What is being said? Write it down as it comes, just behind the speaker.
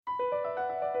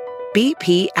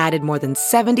BP added more than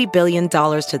 $70 billion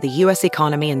to the U.S.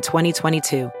 economy in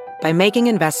 2022 by making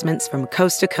investments from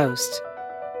coast to coast.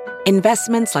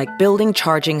 Investments like building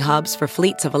charging hubs for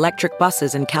fleets of electric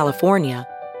buses in California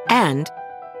and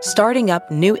starting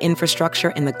up new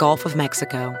infrastructure in the Gulf of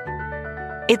Mexico.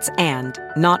 It's and,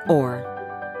 not or.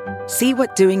 See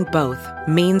what doing both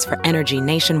means for energy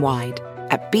nationwide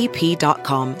at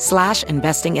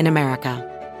bp.com/investing in America.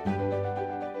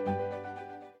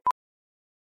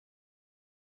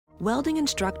 Welding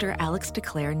instructor Alex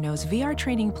DeClaire knows VR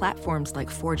training platforms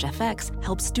like Forge FX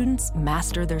help students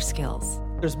master their skills.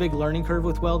 There's a big learning curve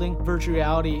with welding. Virtual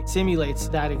reality simulates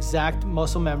that exact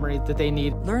muscle memory that they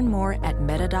need. Learn more at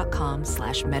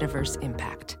meta.com/metaverse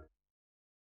impact.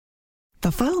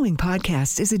 The following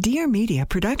podcast is a Dear Media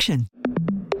production.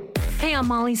 Hey, I'm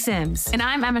Molly Sims. And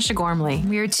I'm Emma Shagormley.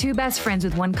 We are two best friends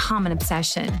with one common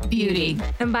obsession. Beauty.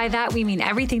 And by that, we mean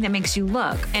everything that makes you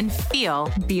look And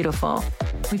feel beautiful.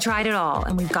 We tried it all,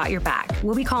 and we've got your back.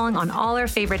 We'll be calling on all our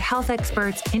favorite health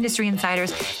experts, industry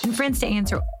insiders, and friends to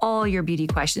answer all your beauty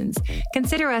questions.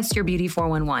 Consider us your Beauty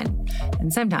 411,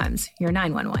 and sometimes your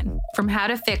 911. from how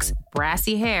to fix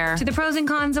brassy hair To the pros and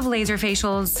cons of laser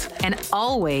facials, and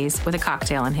always with a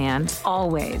cocktail in hand.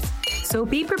 always. So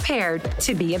be prepared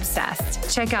to be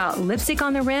obsessed. Check out Lipstick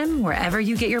on the Rim wherever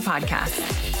you get your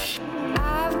podcasts.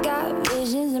 I've got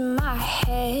visions in my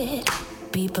head.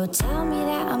 People tell me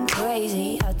that I'm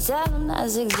crazy. I tell them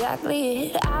that's exactly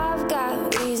it. I've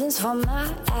got reasons for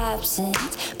my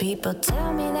absence. People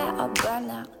tell me that I'll burn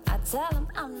out. I tell them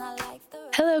I'm not like the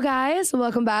rest. Hello, guys.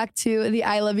 Welcome back to the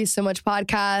I Love You So Much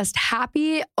podcast.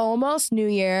 Happy almost New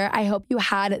Year. I hope you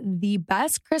had the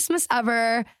best Christmas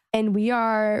ever. And we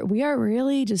are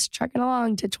really just trucking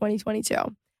along to 2022.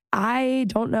 I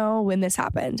don't know when this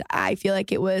happened. I feel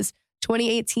like it was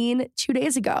 2018, 2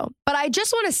 days ago. But I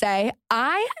just want to say,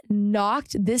 I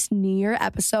knocked this New Year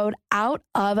episode out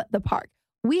of the park.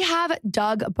 We have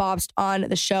Doug Bopst on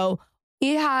the show.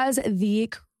 He has the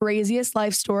craziest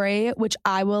life story, which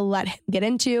I will let him get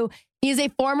into. He is a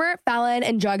former felon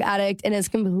and drug addict and has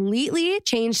completely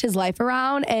changed his life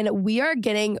around. And we are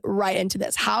getting right into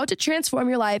this. How to transform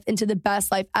your life into the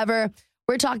best life ever.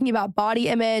 We're talking about body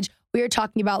image. We are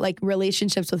talking about like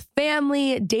relationships with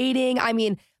family, dating. I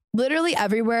mean, literally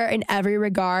everywhere in every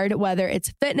regard, whether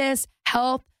it's fitness,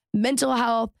 health, mental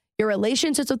health, your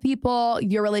relationships with people,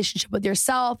 your relationship with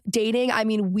yourself, dating. I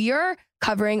mean, we are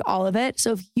covering all of it.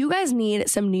 So if you guys need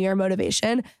some New Year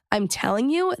motivation, I'm telling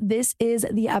you, this is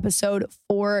the episode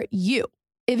for you.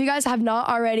 If you guys have not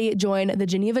already joined the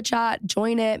Geneva chat,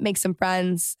 join it, make some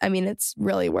friends. I mean, it's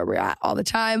really where we're at all the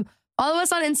time. Follow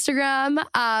us on Instagram.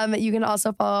 You can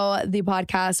also follow the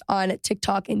podcast on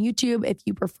TikTok and YouTube. If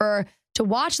you prefer to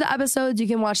watch the episodes, you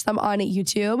can watch them on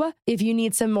YouTube. If you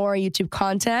need some more YouTube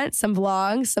content, some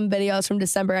vlogs, some videos from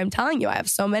December, I'm telling you, I have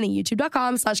so many.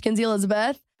 YouTube.com/Kinsey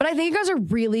Elizabeth. But I think you guys are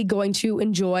really going to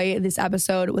enjoy this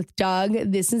episode with Doug.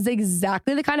 This is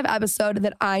exactly the kind of episode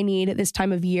that I need this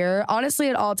time of year. Honestly,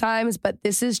 at all times. But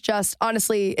this is just,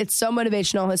 honestly, it's so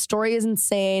motivational. His story is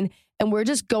insane. And we're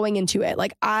just going into it.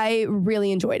 Like, I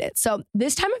really enjoyed it. So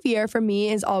this time of year for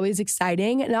me is always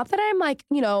exciting. Not that I'm like,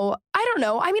 I don't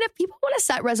know. I mean, if people want to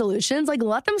set resolutions, like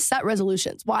let them set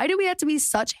resolutions. Why do we have to be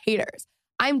such haters?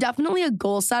 I'm definitely a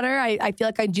goal setter. I feel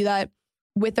like I do that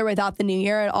with or without the new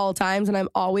year at all times. And I'm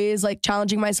always like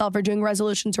challenging myself or doing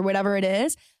resolutions or whatever it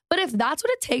is. But if that's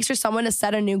what it takes for someone to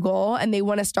set a new goal and they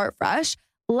want to start fresh,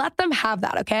 let them have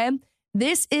that, okay?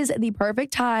 This is the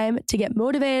perfect time to get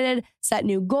motivated, set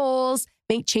new goals,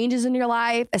 make changes in your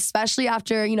life, especially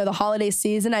after, the holiday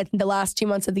season. I think the last 2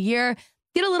 months of the year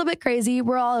get a little bit crazy.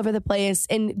 We're all over the place.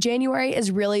 And January is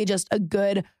really just a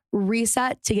good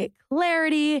reset to get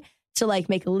clarity, to like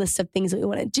make a list of things that we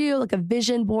want to do, like a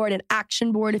vision board, an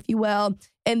action board, if you will.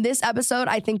 And this episode,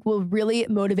 I think, will really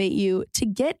motivate you to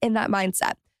get in that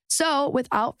mindset. So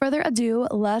without further ado,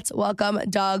 let's welcome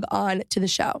Doug on to the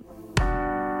show.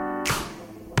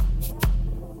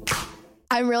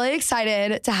 I'm really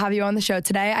excited to have you on the show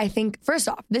today. I think, first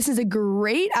off, this is a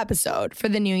great episode for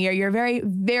the new year. You're very,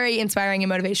 very inspiring and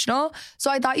motivational.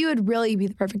 So I thought you would really be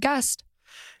the perfect guest.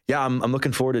 Yeah, I'm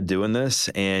looking forward to doing this,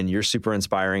 and you're super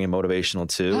inspiring and motivational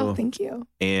too. Oh, thank you.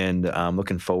 And I'm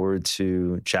looking forward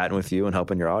to chatting with you and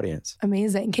helping your audience.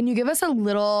 Amazing. Can you give us a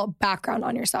little background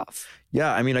on yourself?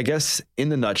 Yeah, I mean, I guess in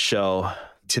the nutshell,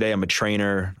 today I'm a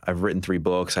trainer. I've written 3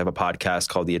 books. I have a podcast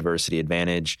called The Adversity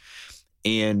Advantage.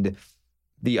 And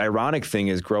the ironic thing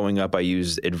is, growing up, I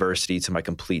used adversity to my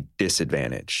complete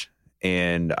disadvantage.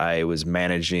 And I was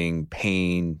managing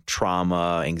pain,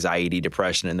 trauma, anxiety,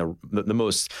 depression in the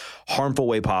most harmful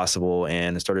way possible.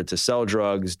 And I started to sell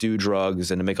drugs, do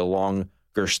drugs, and to make a long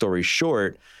longer story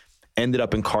short, ended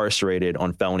up incarcerated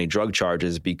on felony drug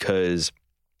charges because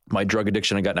my drug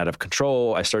addiction had gotten out of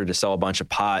control. I started to sell a bunch of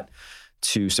pot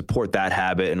to support that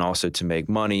habit and also to make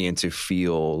money and to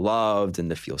feel loved and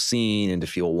to feel seen and to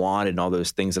feel wanted and all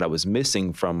those things that I was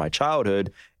missing from my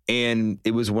childhood. And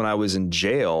it was when I was in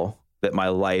jail that my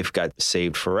life got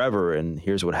saved forever. And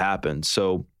here's what happened.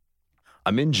 So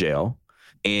I'm in jail,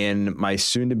 and my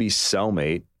soon-to-be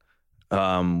cellmate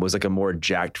was like a more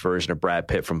jacked version of Brad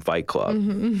Pitt from Fight Club.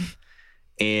 Mm-hmm.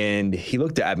 And he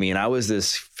looked at me, and I was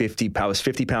 50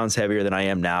 pounds heavier than I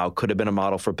am now, could have been a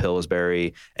model for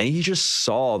Pillsbury. And he just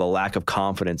saw the lack of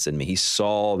confidence in me. He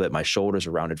saw that my shoulders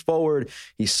were rounded forward.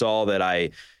 He saw that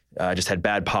I just had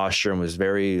bad posture and was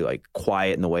very like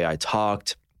quiet in the way I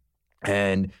talked.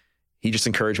 And he just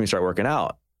encouraged me to start working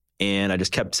out. And I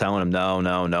just kept telling him,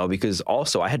 no, because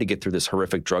also I had to get through this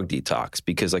horrific drug detox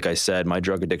because, like I said, my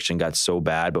drug addiction got so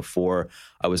bad before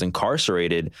I was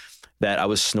incarcerated that I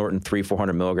was snorting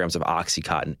 300-400 milligrams of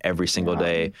Oxycontin every single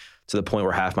day, to the point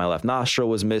where half my left nostril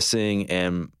was missing,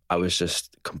 and I was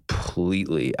just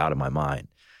completely out of my mind.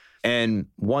 And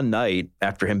one night,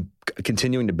 after him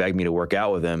continuing to beg me to work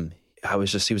out with him, he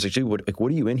was like, dude, what are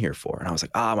you in here for? And I was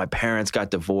like, my parents got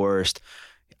divorced.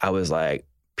 I was like,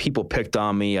 people picked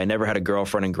on me. I never had a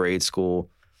girlfriend in grade school.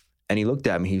 And he looked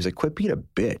at me. He was like, quit being a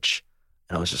bitch.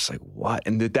 And I was just like, what?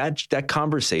 And that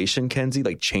conversation, Kenzie,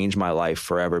 like changed my life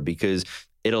forever, because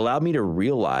it allowed me to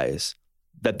realize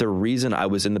that the reason I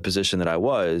was in the position that I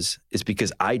was is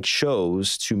because I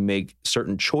chose to make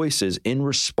certain choices in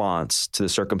response to the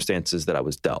circumstances that I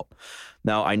was dealt.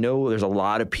 Now, I know there's a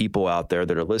lot of people out there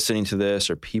that are listening to this,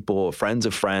 or people, friends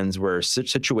of friends, where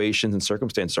situations and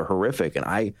circumstances are horrific. And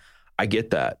I get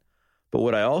that. But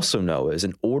what I also know is,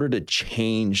 in order to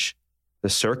change the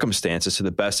circumstances to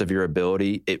the best of your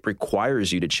ability, it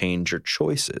requires you to change your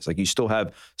choices. Like, you still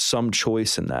have some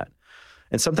choice in that.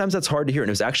 And sometimes that's hard to hear. And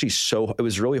it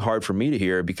was really hard for me to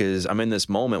hear, because I'm in this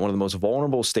moment, one of the most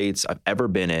vulnerable states I've ever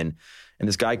been in. And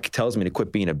this guy tells me to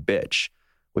quit being a bitch,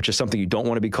 which is something you don't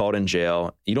want to be called in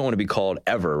jail. You don't want to be called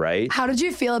ever, right? How did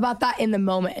you feel about that in the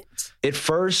moment? At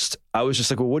first, I was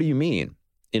just like, well, what do you mean?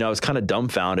 I was kind of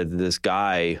dumbfounded that this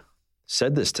guy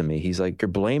said this to me. He's like, you're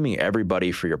blaming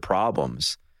everybody for your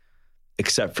problems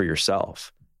except for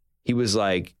yourself. He was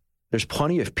like, there's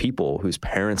plenty of people whose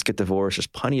parents get divorced. There's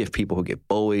plenty of people who get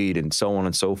bullied and so on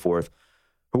and so forth,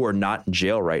 who are not in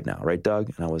jail right now. Right,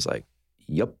 Doug? And I was like,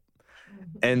 yep.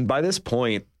 And by this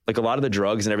point, like, a lot of the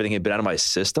drugs and everything had been out of my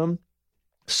system.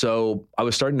 So I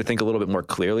was starting to think a little bit more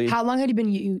clearly. How long had you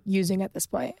been using at this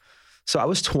point? So I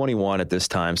was 21 at this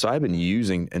time. So I've been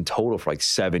using in total for like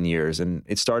 7 years. And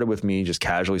it started with me just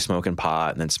casually smoking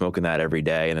pot and then smoking that every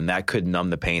day. And then that could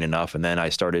numb the pain enough. And then I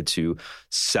started to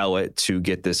sell it to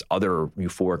get this other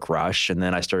euphoric rush. And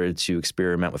then I started to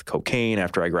experiment with cocaine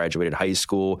after I graduated high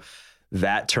school.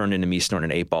 That turned into me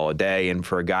snorting an 8-ball a day. And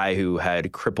for a guy who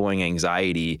had crippling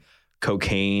anxiety,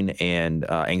 cocaine and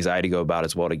anxiety go about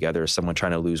as well together as someone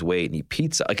trying to lose weight and eat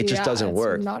pizza. Like, it just doesn't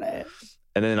work. Not it.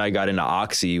 And then I got into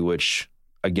Oxy, which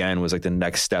again was like the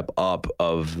next step up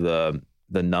of the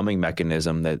numbing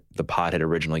mechanism that the pot had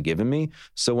originally given me.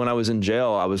 So when I was in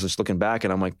jail, I was just looking back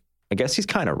and I'm like, I guess he's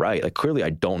kind of right. Like, clearly I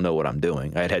don't know what I'm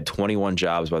doing. I had 21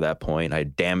 jobs by that point. I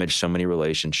had damaged so many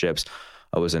relationships.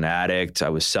 I was an addict. I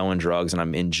was selling drugs, and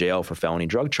I'm in jail for felony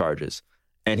drug charges.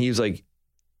 And he was like,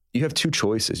 you have two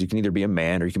choices. You can either be a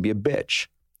man or you can be a bitch.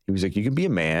 He was like, you can be a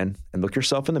man and look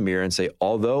yourself in the mirror and say,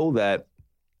 although that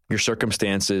your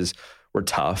circumstances were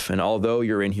tough, and although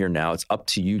you're in here now, it's up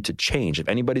to you to change. If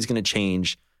anybody's going to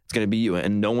change, it's going to be you,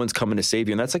 and no one's coming to save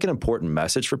you. And that's like an important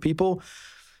message for people,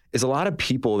 is a lot of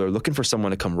people, they're looking for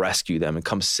someone to come rescue them and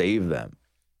come save them.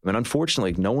 And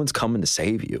unfortunately, no one's coming to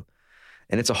save you.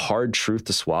 And it's a hard truth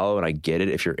to swallow. And I get it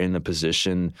if you're in a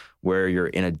position where you're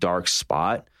in a dark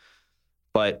spot,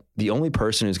 but the only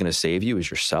person who's going to save you is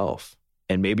yourself.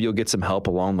 And maybe you'll get some help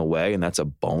along the way, and that's a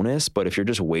bonus. But if you're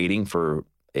just waiting for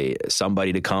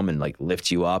somebody to come and like lift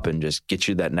you up and just get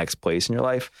you to that next place in your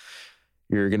life,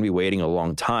 you're going to be waiting a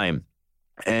long time.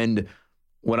 And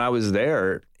when I was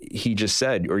there, he just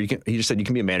said, you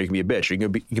can be a man or you can be a bitch. Or you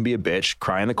can be a bitch,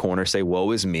 cry in the corner, say,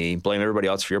 woe is me, blame everybody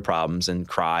else for your problems and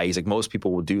cry. He's like, most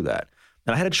people will do that.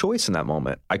 And I had a choice in that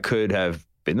moment. I could have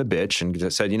been the bitch and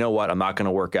just said, you know what, I'm not going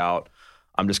to work out.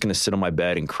 I'm just going to sit on my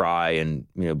bed and cry and,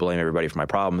 blame everybody for my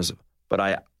problems. But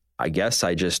I guess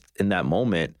I just, in that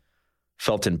moment,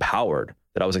 felt empowered,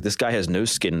 that I was like, this guy has no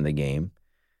skin in the game.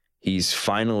 He's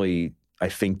finally, I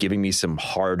think, giving me some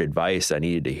hard advice I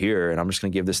needed to hear, and I'm just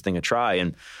going to give this thing a try.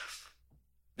 And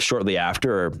shortly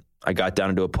after, I got down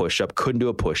to do a push-up, couldn't do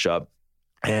a push-up.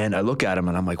 And I look at him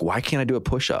and I'm like, why can't I do a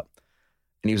push-up?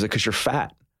 And he was like, 'cause you're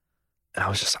fat. And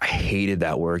I hated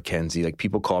that word, Kenzie. Like,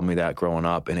 people called me that growing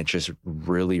up, and it just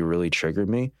really, really triggered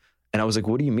me. And I was like,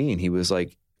 what do you mean? He was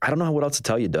like, I don't know what else to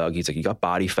tell you, Doug. He's like, you got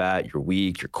body fat, you're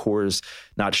weak, your core is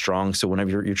not strong. So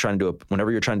whenever you're trying to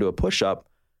do a push-up,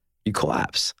 you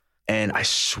collapse. And I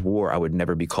swore I would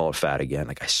never be called fat again.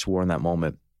 Like, I swore in that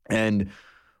moment. And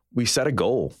we set a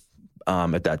goal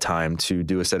at that time to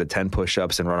do a set of 10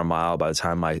 push-ups and run a mile. By the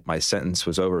time my sentence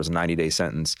was over, it was a 90-day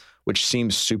sentence, which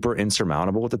seems super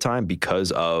insurmountable at the time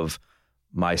because of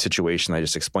my situation I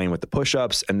just explained with the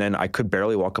push-ups. And then I could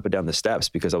barely walk up and down the steps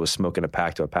because I was smoking a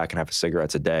pack to a pack and a half of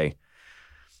cigarettes a day.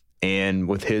 And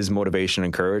with his motivation and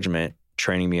encouragement,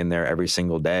 training me in there every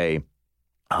single day,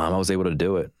 I was able to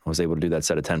do it. I was able to do that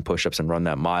set of 10 push-ups and run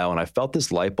that mile. And I felt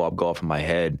this light bulb go off in my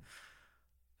head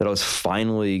that I was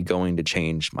finally going to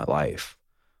change my life.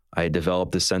 I had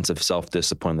developed this sense of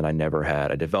self-discipline that I never had.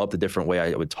 I developed a different way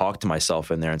I would talk to myself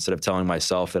in there. Instead of telling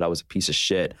myself that I was a piece of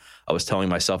shit, I was telling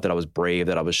myself that I was brave,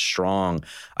 that I was strong.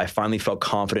 I finally felt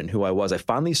confident in who I was. I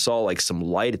finally saw like some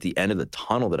light at the end of the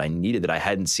tunnel that I needed, that I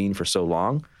hadn't seen for so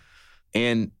long.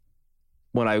 And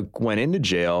when I went into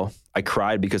jail, I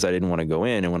cried because I didn't want to go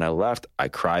in. And when I left, I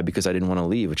cried because I didn't want to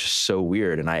leave, which is so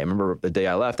weird. And I remember the day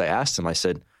I left, I asked him, I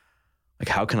said, like,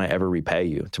 how can I ever repay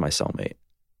you, to my cellmate?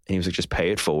 And he was like, just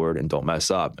pay it forward and don't mess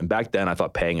up. And back then I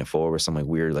thought paying it forward was some like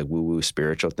weird, like woo-woo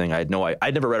spiritual thing. I'd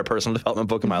never read a personal development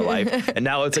book in my life. And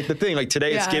now it's like the thing, like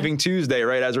today it's Giving Tuesday,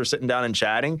 right? As we're sitting down and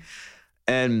chatting.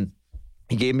 And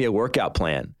he gave me a workout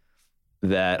plan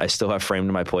that I still have framed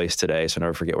in my place today. So I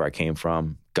never forget where I came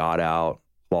from. Got out,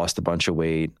 lost a bunch of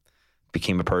weight,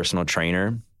 became a personal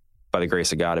trainer. By the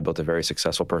grace of God, I built a very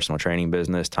successful personal training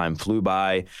business. Time flew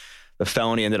by. The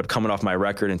felony ended up coming off my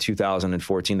record in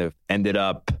 2014. That ended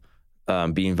up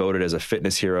being voted as a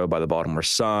fitness hero by the Baltimore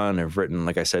Sun. I've written,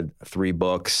 like I said, 3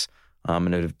 books,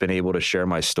 and have been able to share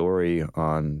my story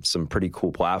on some pretty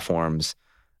cool platforms.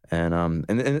 And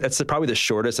that's probably the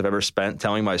shortest I've ever spent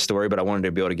telling my story, but I wanted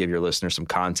to be able to give your listeners some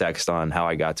context on how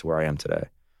I got to where I am today.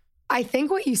 I think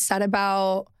what you said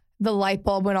about the light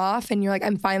bulb went off and you're like,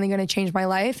 I'm finally going to change my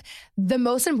life. The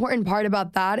most important part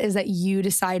about that is that you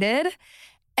decided.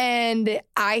 And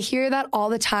I hear that all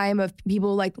the time of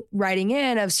people like writing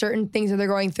in of certain things that they're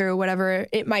going through, whatever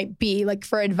it might be, like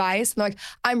for advice. And they're like,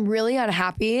 I'm really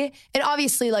unhappy. And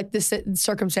obviously like the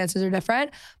circumstances are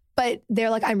different, but they're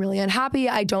like, I'm really unhappy.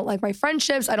 I don't like my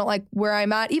friendships. I don't like where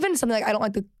I'm at. Even something like, I don't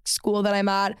like the school that I'm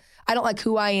at. I don't like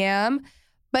who I am.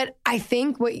 But I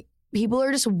think what people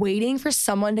are just waiting for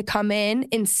someone to come in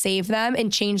and save them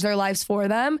and change their lives for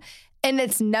them. And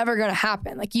it's never going to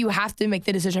happen. Like, you have to make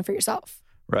the decision for yourself.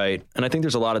 Right. And I think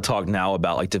there's a lot of talk now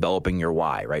about like developing your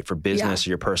why, right? For business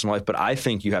or your personal life. But I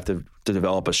think you have to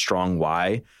develop a strong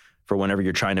why for whenever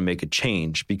you're trying to make a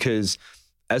change. Because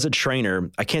as a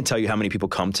trainer, I can't tell you how many people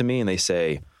come to me and they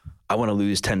say, I want to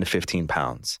lose 10 to 15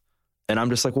 pounds. And I'm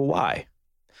just like, well, why?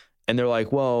 And they're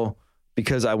like, well,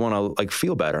 because I want to like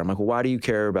feel better. I'm like, well, why do you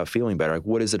care about feeling better? Like,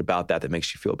 what is it about that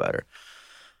makes you feel better?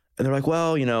 And they're like,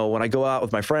 well, you know, when I go out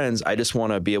with my friends, I just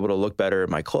want to be able to look better in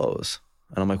my clothes.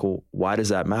 And I'm like, well, why does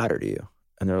that matter to you?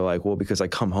 And they're like, well, because I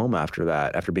come home after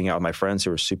that, after being out with my friends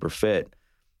who are super fit,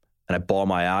 and I bawl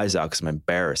my eyes out because I'm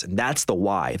embarrassed. And that's the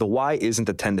why. The why isn't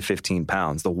the 10 to 15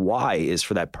 pounds. The why is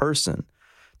for that person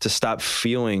to stop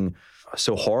feeling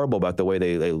so horrible about the way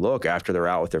they look after they're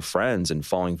out with their friends and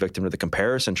falling victim to the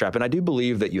comparison trap. And I do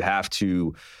believe that you have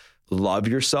to love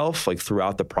yourself like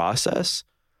throughout the process.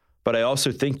 But I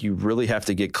also think you really have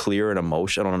to get clear on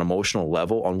an emotional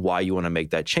level on why you want to make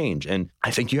that change. And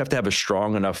I think you have to have a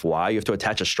strong enough why. You have to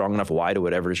attach a strong enough why to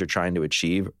whatever it is you're trying to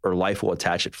achieve, or life will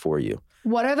attach it for you.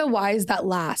 What are the whys that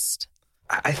last?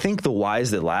 I think the whys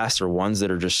that last are ones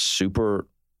that are just super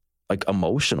like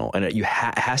emotional, and it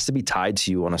has to be tied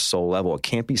to you on a soul level. It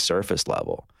can't be surface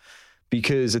level,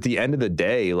 because at the end of the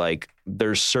day, like,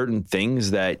 there's certain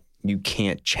things that you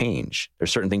can't change.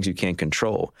 There's certain things you can't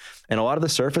control. And a lot of the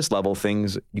surface level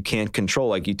things you can't control.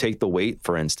 Like, you take the weight,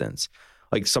 for instance.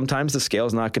 Like, sometimes the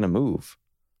scale's not going to move,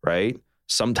 right?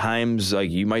 Sometimes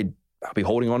like you might be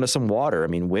holding on to some water. I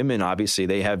mean, women, obviously,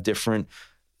 they have different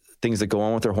things that go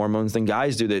on with their hormones than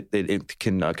guys do that it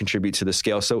can contribute to the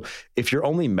scale. So if your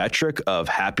only metric of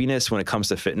happiness when it comes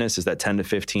to fitness is that 10 to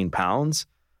 15 pounds,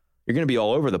 you're going to be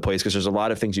all over the place because there's a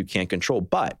lot of things you can't control.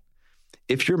 But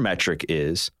if your metric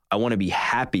is, I want to be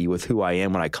happy with who I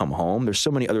am when I come home, there's so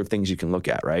many other things you can look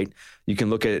at, right? You can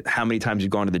look at how many times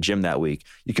you've gone to the gym that week.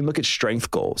 You can look at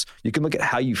strength goals. You can look at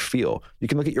how you feel. You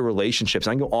can look at your relationships.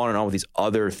 I can go on and on with these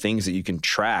other things that you can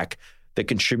track that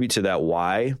contribute to that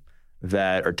why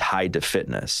that are tied to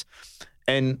fitness.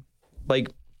 And like,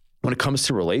 when it comes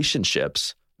to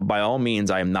relationships, by all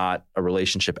means, I am not a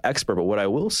relationship expert, but what I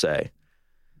will say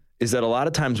is that a lot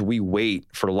of times we wait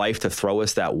for life to throw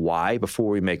us that why before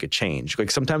we make a change.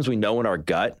 Like sometimes we know in our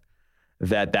gut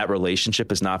that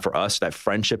relationship is not for us, that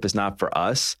friendship is not for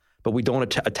us, but we don't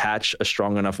attach a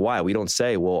strong enough why. We don't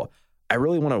say, well, I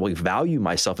really want to value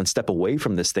myself and step away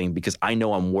from this thing because I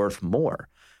know I'm worth more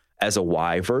as a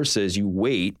why, versus you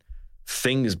wait,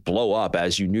 things blow up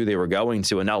as you knew they were going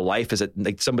to. And now life is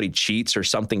like somebody cheats or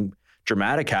something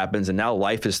dramatic happens. And now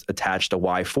life is attached to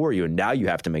why for you. And now you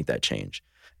have to make that change.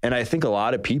 And I think a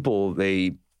lot of people,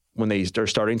 when they start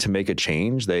starting to make a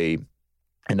change, they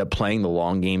end up playing the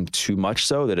long game too much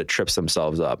so that it trips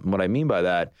themselves up. And what I mean by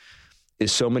that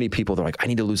is so many people, they're like, I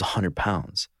need to lose 100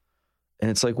 pounds.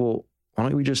 And it's like, well, why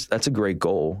don't we that's a great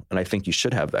goal. And I think you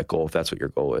should have that goal if that's what your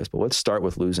goal is. But let's start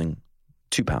with losing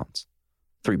 2 pounds,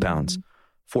 3 pounds,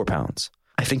 4 pounds.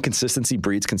 I think consistency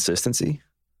breeds consistency.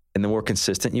 And the more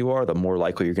consistent you are, the more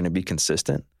likely you're going to be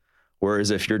consistent.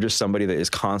 Whereas if you're just somebody that is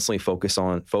constantly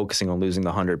focusing on losing the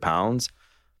 100 pounds,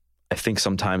 I think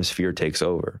sometimes fear takes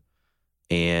over.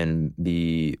 And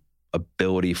the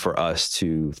ability for us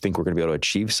to think we're going to be able to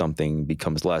achieve something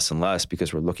becomes less and less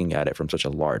because we're looking at it from such a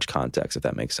large context, if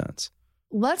that makes sense.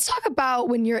 Let's talk about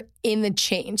when you're in the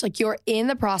change, like you're in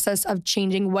the process of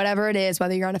changing whatever it is,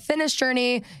 whether you're on a fitness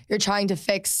journey, you're trying to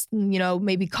fix,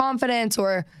 maybe confidence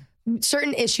or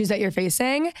certain issues that you're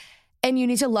facing, and you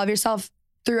need to love yourself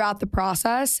throughout the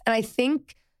process. And I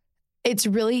think it's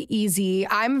really easy.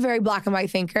 I'm a very black and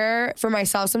white thinker for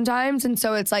myself sometimes. And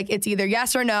so it's like, it's either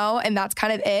yes or no, and that's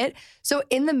kind of it. So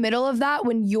in the middle of that,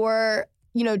 when you're,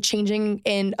 changing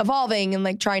and evolving and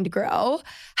like trying to grow,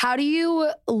 how do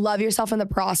you love yourself in the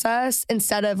process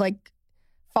instead of like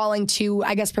falling to,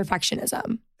 I guess,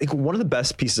 perfectionism? Like one of the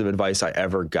best pieces of advice I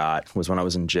ever got was when I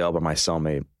was in jail by my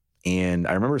cellmate. And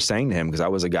I remember saying to him, because I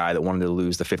was a guy that wanted to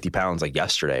lose the 50 pounds like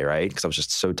yesterday, right? Because I was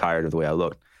just so tired of the way I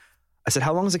looked. I said,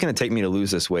 how long is it going to take me to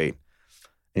lose this weight? And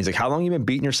he's like, how long have you been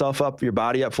beating yourself up, your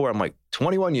body up for? I'm like,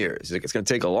 21 years. He's like, it's going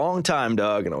to take a long time,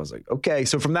 Doug. And I was like, okay.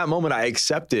 So from that moment, I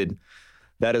accepted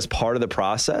that as part of the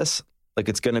process. Like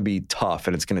it's going to be tough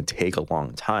and it's going to take a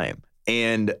long time.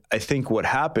 And I think what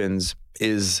happens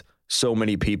is so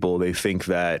many people, they think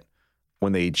that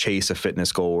when they chase a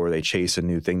fitness goal or they chase a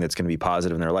new thing that's going to be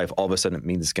positive in their life, all of a sudden it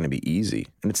means it's going to be easy.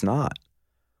 And it's not.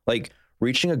 Like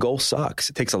reaching a goal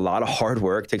sucks. It takes a lot of hard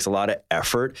work, it takes a lot of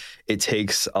effort. It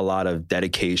takes a lot of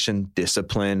dedication,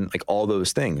 discipline, like all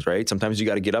those things, right? Sometimes you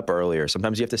got to get up earlier.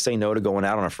 Sometimes you have to say no to going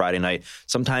out on a Friday night.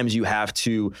 Sometimes you have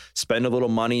to spend a little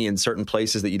money in certain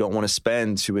places that you don't want to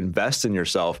spend to invest in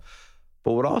yourself.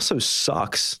 But what also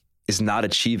sucks is not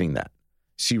achieving that.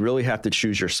 So you really have to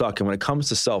choose your suck. And when it comes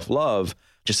to self-love,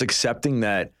 just accepting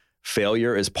that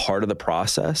failure is part of the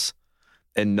process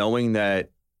and knowing that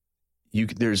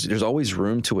there's always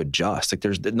room to adjust.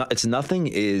 Like nothing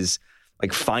is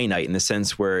like finite in the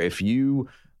sense where if you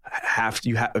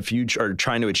are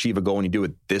trying to achieve a goal and you do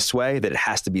it this way, that it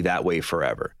has to be that way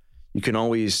forever. You can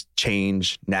always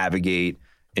change, navigate,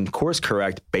 and course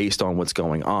correct based on what's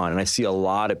going on. And I see a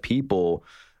lot of people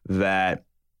that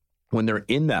when they're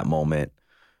in that moment,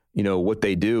 what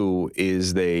they do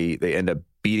is they end up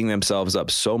beating themselves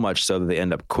up so much so that they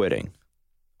end up quitting,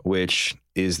 which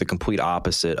is the complete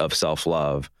opposite of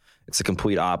self-love. It's the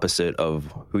complete opposite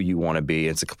of who you want to be.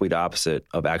 It's the complete opposite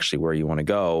of actually where you want to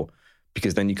go,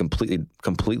 because then you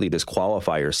completely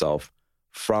disqualify yourself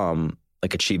from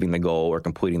like achieving the goal or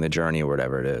completing the journey or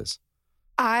whatever it is.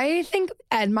 I think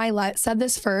Ed Milet said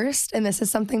this first, and this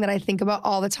is something that I think about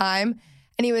all the time.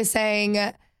 And he was saying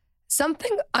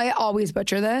something, I always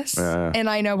butcher this, and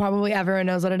I know probably everyone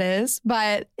knows what it is,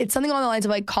 but it's something along the lines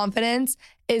of like confidence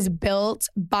is built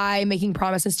by making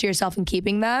promises to yourself and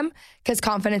keeping them, because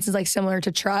confidence is like similar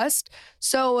to trust.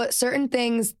 So certain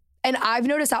things, and I've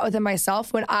noticed that within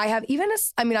myself when I have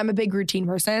I'm a big routine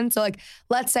person. So like,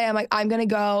 let's say I'm going to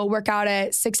go work out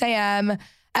at 6 a.m.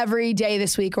 every day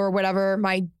this week or whatever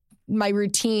my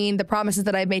routine, the promises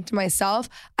that I've made to myself.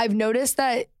 I've noticed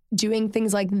that doing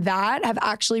things like that have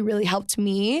actually really helped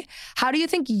me. How do you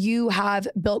think you have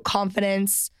built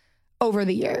confidence over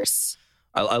the years?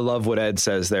 I love what Ed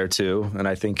says there too. And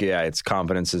I think, it's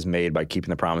confidence is made by keeping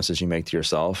the promises you make to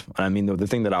yourself. And I mean, the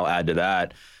thing that I'll add to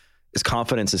that is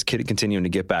confidence is continuing to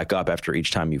get back up after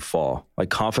each time you fall. Like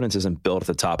confidence isn't built at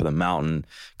the top of the mountain.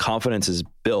 Confidence is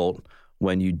built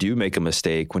when you do make a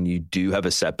mistake, when you do have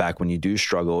a setback, when you do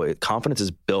struggle. Confidence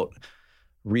is built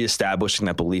reestablishing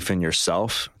that belief in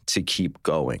yourself to keep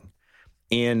going.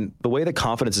 And the way that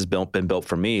confidence has been built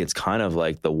for me, it's kind of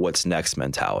like the what's next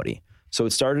mentality. So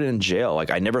it started in jail.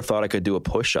 Like I never thought I could do a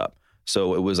push-up.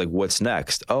 So it was like, what's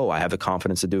next? Oh, I have the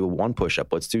confidence to do 1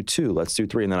 push-up. Let's do 2. Let's do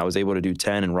 3. And then I was able to do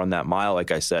 10 and run that mile,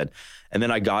 like I said. And then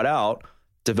I got out,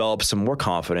 developed some more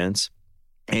confidence,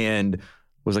 and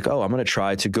was like, oh, I'm going to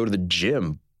try to go to the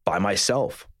gym by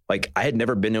myself. Like, I had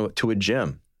never been to a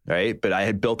gym, right? But I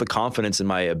had built the confidence in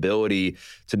my ability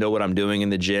to know what I'm doing in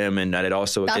the gym. And I had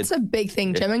also... That's a big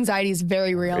thing. Gym anxiety is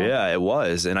very real. Yeah, it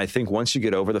was. And I think once you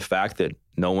get over the fact that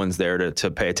no one's there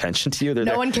to pay attention to you.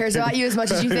 No one cares about you as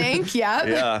much as you think. Yeah.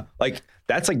 Yeah. Like,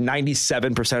 that's like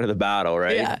 97% of the battle,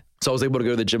 right? Yeah. So I was able to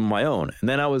go to the gym on my own. And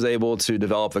then I was able to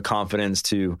develop the confidence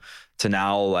to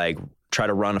now like try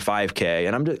to run a 5K.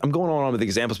 And I'm going on with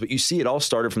examples, but you see it all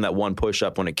started from that 1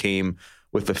 push-up when it came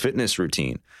with the fitness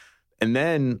routine. And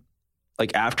then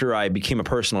like after I became a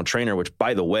personal trainer, which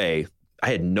by the way, I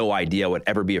had no idea I would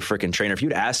ever be a freaking trainer. If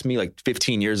you'd asked me like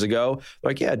 15 years ago,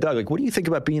 like, yeah, Doug, like, what do you think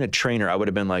about being a trainer? I would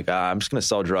have been like, I'm just going to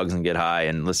sell drugs and get high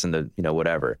and listen to,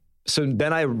 whatever. So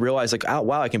then I realized like, oh,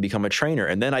 wow, I can become a trainer.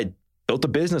 And then I built a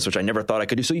business, which I never thought I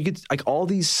could do. So you could like all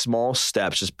these small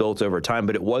steps just built over time,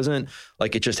 but it wasn't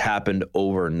like it just happened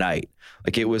overnight.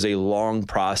 Like it was a long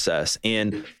process.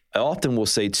 And I often will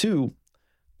say too,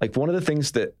 like one of the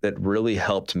things that really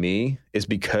helped me is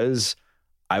because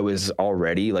I was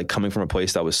already like coming from a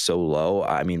place that was so low.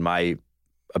 I mean, my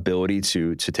ability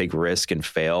to take risk and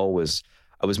fail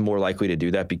I was more likely to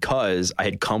do that because I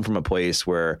had come from a place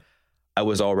where I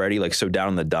was already like so down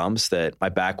in the dumps that I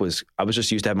was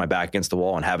just used to having my back against the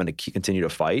wall and having to continue to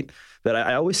fight, that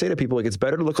I always say to people, like, it's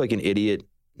better to look like an idiot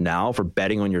now for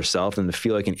betting on yourself than to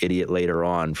feel like an idiot later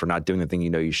on for not doing the thing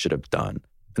you should have done.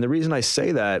 And the reason I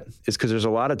say that is because there's a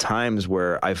lot of times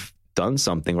where I've done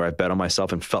something where I've bet on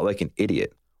myself and felt like an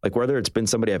idiot. Like whether it's been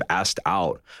somebody I've asked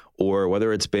out or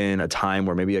whether it's been a time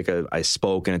where maybe like I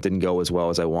spoke and it didn't go as well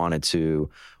as I wanted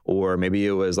to, or maybe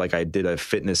it was like I did a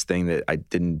fitness thing that I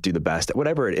didn't do the best at,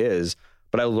 whatever it is,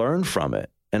 but I learned from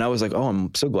it. And I was like, oh,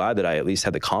 I'm so glad that I at least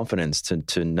had the confidence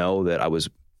to know that I was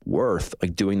worth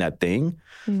like doing that thing.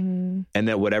 Mm-hmm. And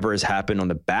that whatever has happened on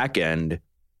the back end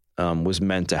was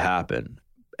meant to happen.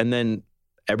 And then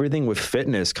everything with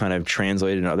fitness kind of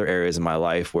translated in other areas of my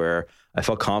life where I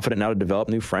felt confident now to develop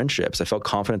new friendships. I felt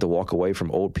confident to walk away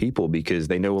from old people because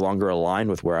they no longer aligned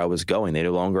with where I was going. They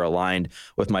no longer aligned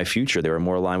with my future. They were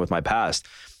more aligned with my past.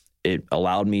 It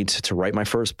allowed me to write my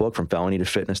first book, From Felony to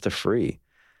Fitness to Free,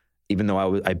 even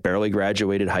though I barely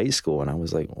graduated high school. And I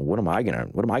was like, what am I gonna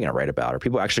write about? Are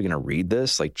people actually gonna read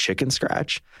this? Like chicken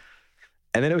scratch?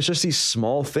 And then it was just these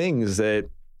small things that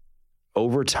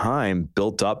over time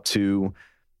built up to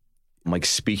like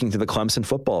speaking to the Clemson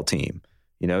football team.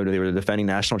 They were the defending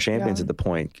national champions at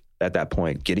that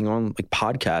point, getting on like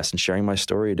podcasts and sharing my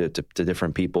story to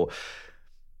different people.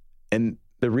 And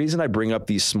the reason I bring up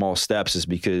these small steps is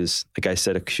because, like I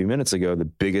said a few minutes ago, the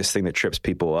biggest thing that trips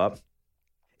people up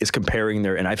is comparing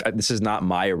this is not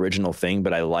my original thing,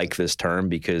 but I like this term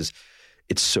because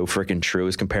it's so freaking true,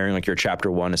 is comparing like your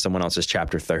chapter 1 to someone else's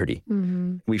chapter 30.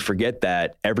 Mm-hmm. We forget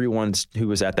that everyone who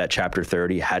was at that chapter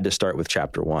 30 had to start with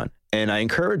chapter 1. And I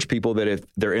encourage people that if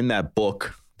they're in that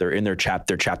book, they're in their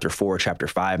chapter 4, chapter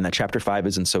 5, and that chapter 5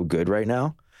 isn't so good right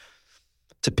now,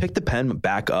 to pick the pen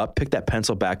back up, pick that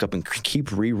pencil back up and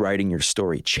keep rewriting your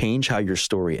story. Change how your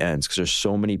story ends. Because there's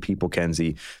so many people,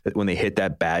 Kenzie, that when they hit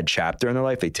that bad chapter in their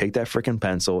life, they take that freaking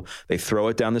pencil, they throw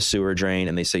it down the sewer drain,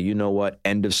 and they say, you know what?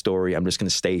 End of story. I'm just going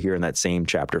to stay here in that same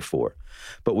chapter 4.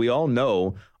 But we all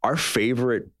know our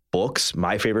favorite books,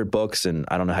 my favorite books, and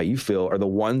I don't know how you feel, are the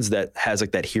ones that has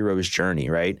like that hero's journey,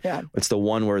 right? Yeah. It's the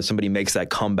one where somebody makes that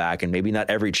comeback, and maybe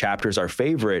not every chapter is our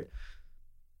favorite,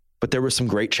 but there were some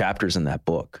great chapters in that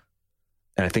book.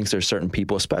 And I think there's certain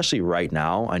people, especially right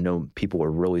now, I know people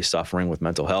are really suffering with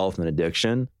mental health and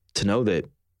addiction, to know that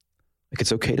like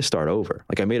it's okay to start over.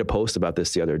 Like I made a post about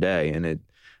this the other day, and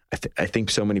I think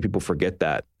so many people forget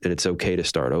that it's okay to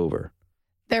start over.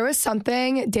 There was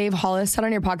something Dave Hollis said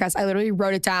on your podcast. I literally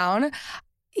wrote it down.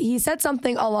 He said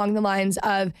something along the lines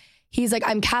of, he's like,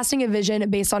 I'm casting a vision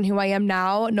based on who I am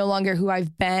now, no longer who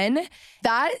I've been.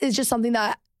 That is just something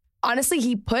that, honestly,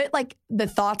 he put like the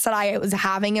thoughts that I was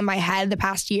having in my head the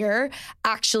past year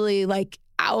actually like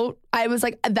out. I was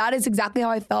like, that is exactly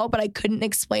how I felt, but I couldn't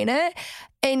explain it.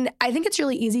 And I think it's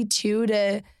really easy too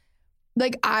to,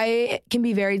 like, I can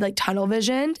be very like tunnel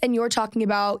visioned, and you're talking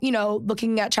about,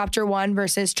 looking at chapter 1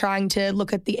 versus trying to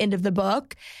look at the end of the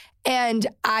book. And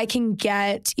I can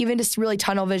get even just really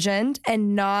tunnel visioned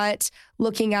and not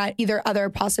looking at either other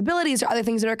possibilities or other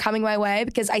things that are coming my way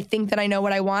because I think that I know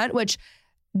what I want, which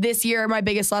this year, my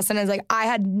biggest lesson is like, I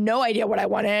had no idea what I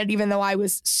wanted, even though I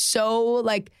was so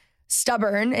like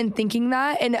stubborn in thinking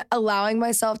that, and allowing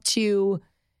myself to,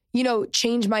 you know,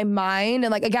 change my mind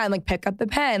and like, again, like pick up the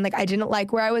pen. Like I didn't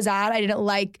like where I was at. I didn't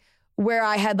like where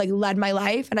I had like led my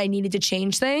life and I needed to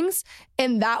change things.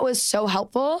 And that was so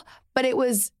helpful. But it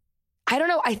was, I don't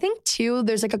know, I think too,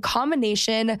 there's like a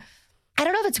combination. I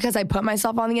don't know if it's because I put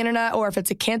myself on the internet or if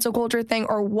it's a cancel culture thing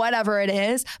or whatever it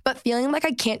is, but feeling like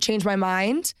I can't change my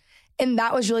mind. And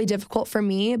that was really difficult for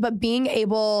me. But being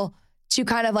able to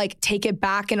kind of like take it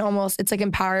back and almost, it's like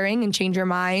empowering and change your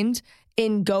mind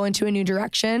and go into a new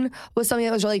direction was something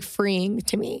that was really freeing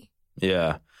to me.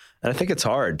 Yeah. And I think it's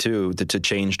hard too to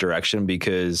change direction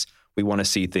because we want to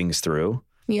see things through.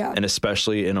 Yeah. And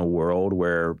especially in a world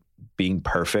where being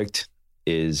perfect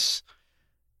is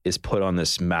put on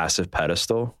this massive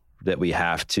pedestal that we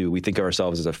think of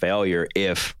ourselves as a failure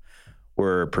if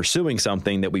we're pursuing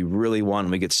something that we really want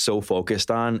and we get so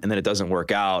focused on and then it doesn't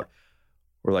work out.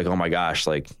 We're like, oh my gosh,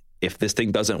 like if this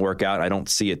thing doesn't work out, I don't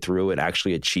see it through and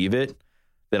actually achieve it,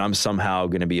 then I'm somehow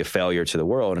going to be a failure to the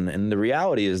world. And the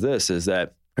reality is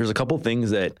that there's a couple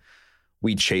things that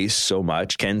we chase so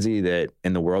much, Kenzie, that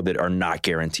in the world that are not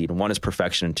guaranteed. And one is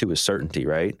perfection and two is certainty,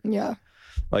 right? Yeah.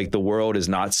 Like the world is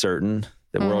not certain.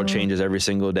 The world changes every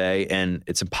single day and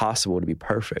it's impossible to be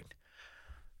perfect.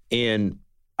 And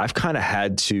I've kind of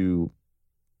had to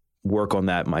work on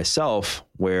that myself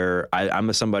where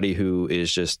I'm somebody who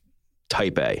is just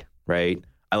type A, right?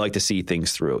 I like to see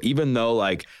things through. Even though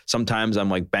like sometimes I'm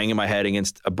like banging my head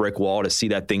against a brick wall to see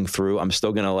that thing through, I'm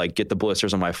still going to like get the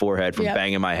blisters on my forehead from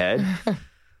banging my head.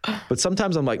 But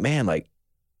sometimes I'm like, man, like,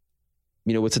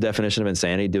 you know, what's the definition of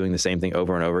insanity? Doing the same thing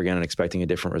over and over again and expecting a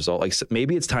different result. Like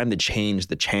maybe it's time to change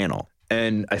the channel.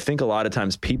 And I think a lot of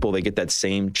times people, they get that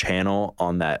same channel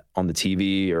on the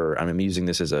TV, or I'm using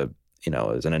this as an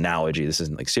analogy. This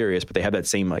isn't like serious, but they have that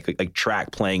same like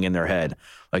track playing in their head.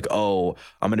 Like, oh,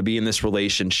 I'm going to be in this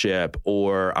relationship,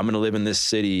 or I'm going to live in this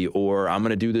city, or I'm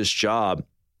going to do this job.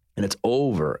 And it's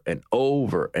over and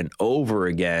over and over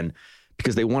again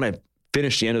because they want to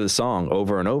finish the end of the song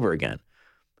over and over again.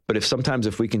 But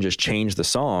if we can just change the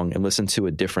song and listen to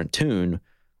a different tune,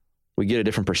 we get a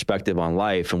different perspective on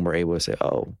life and we're able to say,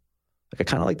 oh, like I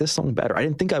kind of like this song better. I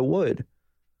didn't think I would,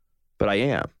 but I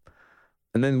am.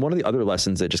 And then one of the other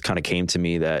lessons that just kind of came to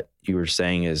me that you were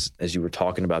saying is, as you were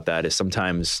talking about that, is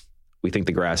sometimes we think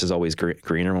the grass is always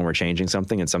greener when we're changing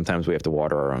something. And sometimes we have to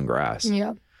water our own grass.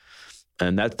 Yeah.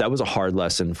 And that was a hard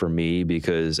lesson for me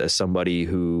because as somebody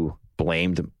who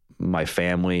blamed my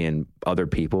family and other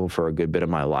people for a good bit of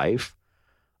my life,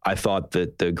 I thought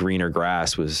that the greener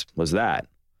grass was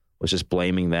just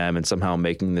blaming them and somehow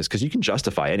making this, because you can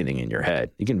justify anything in your head.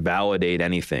 You can validate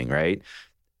anything, right?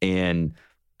 And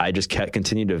I just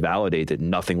continued to validate that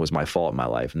nothing was my fault in my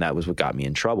life. And that was what got me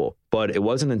in trouble. But it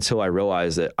wasn't until I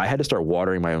realized that I had to start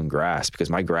watering my own grass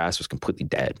because my grass was completely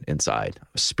dead inside. I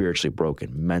was spiritually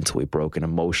broken, mentally broken,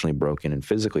 emotionally broken, and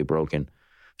physically broken.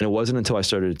 And it wasn't until I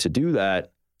started to do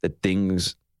that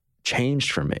things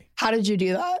changed for me. How did you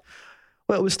do that?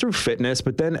 Well, it was through fitness.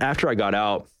 But then after I got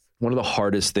out, one of the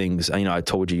hardest things, I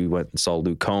told you went and saw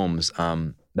Luke Combs,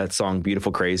 that song,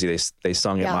 Beautiful Crazy, they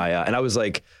sung at my, and I was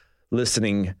like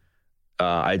listening,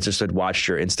 I just had watched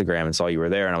your Instagram and saw you were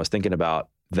there. And I was thinking about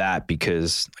that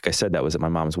because like I said, that was at my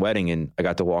mom's wedding and I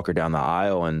got to walk her down the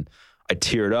aisle and I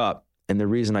teared up. And the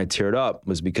reason I teared up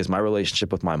was because my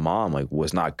relationship with my mom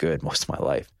was not good most of my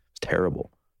life. It was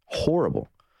terrible, horrible.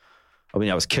 I mean,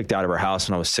 I was kicked out of her house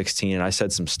when I was 16 and I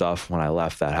said some stuff when I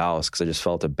left that house because I just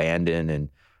felt abandoned and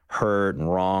hurt and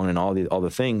wrong and all the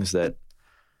things that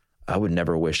I would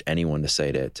never wish anyone to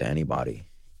say to anybody.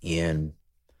 And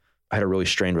I had a really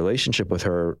strained relationship with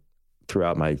her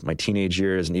throughout my teenage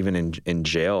years and even in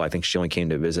jail. I think she only came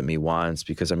to visit me once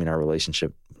because, our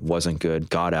relationship wasn't good,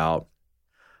 got out.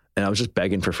 And I was just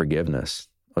begging for forgiveness.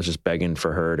 I was just begging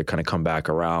for her to kind of come back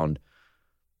around.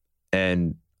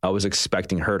 And I was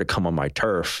expecting her to come on my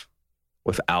turf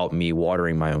without me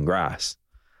watering my own grass.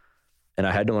 And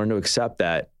I had to learn to accept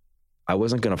that I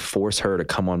wasn't going to force her to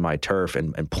come on my turf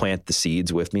and plant the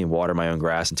seeds with me and water my own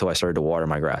grass until I started to water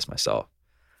my grass myself.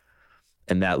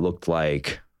 And that looked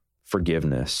like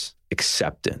forgiveness,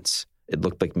 acceptance. It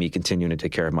looked like me continuing to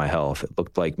take care of my health. It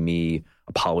looked like me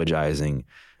apologizing.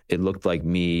 It looked like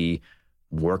me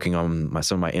working on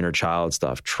some of my inner child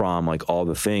stuff, trauma, like all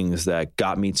the things that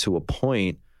got me to a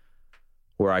point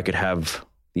where I could have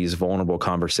these vulnerable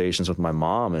conversations with my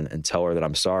mom and tell her that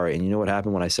I'm sorry. And you know what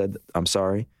happened when I said I'm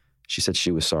sorry? She said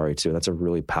she was sorry too. That's a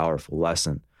really powerful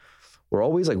lesson. We're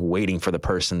always like waiting for the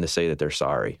person to say that they're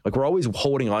sorry. Like we're always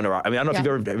holding on to I don't know if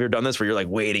you've ever done this where you're like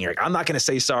waiting. You're like, I'm not going to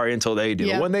say sorry until they do.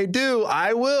 Yeah. When they do,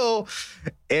 I will.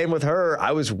 And with her,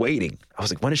 I was waiting. I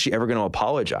was like, when is she ever going to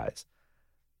apologize?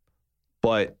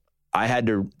 But I had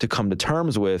to come to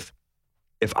terms with,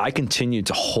 if I continued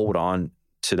to hold on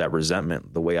to that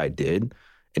resentment the way I did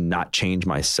and not change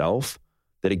myself,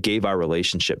 that it gave our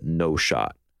relationship no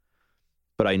shot.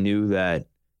 But I knew that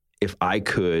if I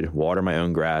could water my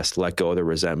own grass, let go of the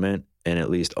resentment, and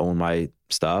at least own my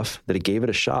stuff, that it gave it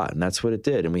a shot. And that's what it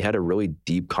did. And we had a really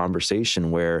deep conversation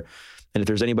where, and if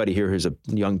there's anybody here who's a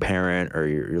young parent or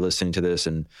you're listening to this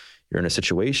and you're in a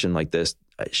situation like this,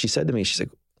 she said to me, she's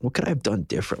like, what could I have done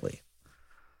differently?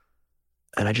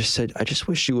 And I just said, I just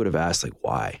wish you would have asked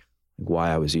why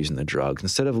I was using the drugs,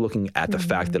 instead of looking at the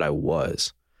fact that I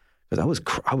was, because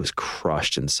I was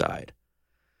crushed inside.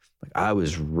 Like, I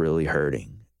was really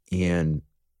hurting. And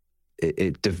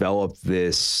it developed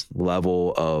this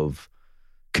level of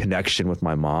connection with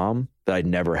my mom that I'd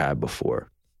never had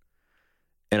before.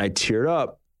 And I teared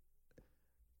up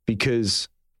because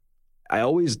I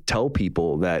always tell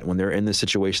people that when they're in the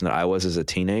situation that I was as a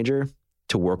teenager,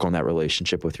 to work on that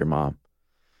relationship with your mom,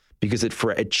 because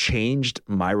it changed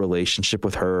my relationship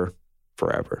with her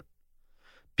forever.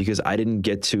 Because I didn't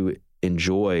get to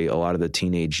enjoy a lot of the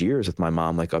teenage years with my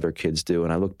mom like other kids do.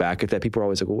 And I look back at that, people are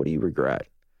always like, well, what do you regret?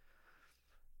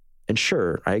 And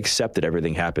sure, I accept that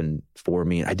everything happened for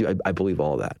me. I believe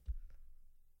all that.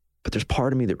 But there's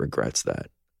part of me that regrets that.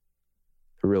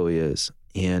 It really is.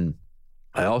 And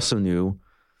I also knew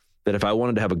that if I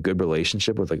wanted to have a good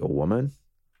relationship with a woman,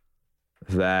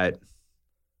 that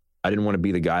I didn't want to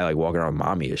be the guy walking around with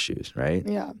mommy issues, right?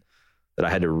 Yeah. That I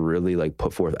had to really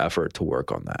put forth effort to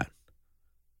work on that.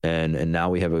 And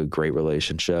now we have a great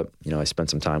relationship. I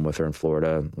spent some time with her in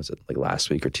Florida. Was it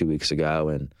last week or 2 weeks ago?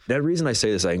 And the reason I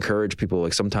say this, I encourage people,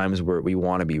 sometimes we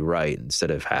want to be right instead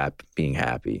of being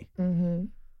happy. Mm-hmm.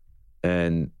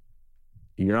 And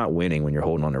you're not winning when you're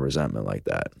holding on to resentment like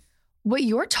that. What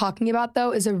you're talking about,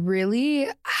 though, is a really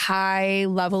high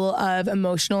level of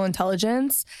emotional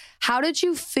intelligence. How did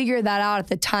you figure that out at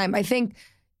the time? I think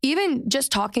even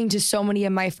just talking to so many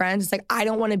of my friends, it's I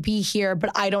don't want to be here,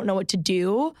 but I don't know what to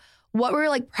do. What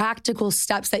were practical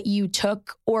steps that you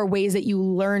took, or ways that you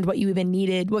learned what you even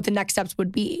needed, what the next steps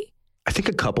would be? I think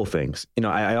a couple things.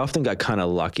 I often got kind of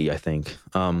lucky, I think,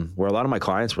 where a lot of my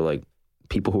clients were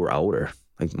people who were older.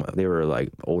 They were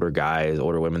older guys,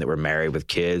 older women that were married with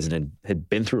kids and had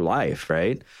been through life,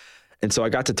 right? And so I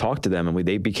got to talk to them, and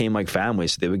they became family.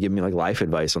 So they would give me life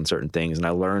advice on certain things. And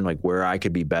I learned where I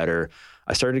could be better.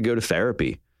 I started to go to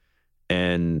therapy,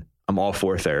 and I'm all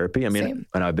for therapy. I mean, Same.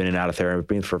 And I've been in and out of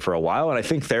therapy for a while. And I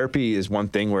think therapy is one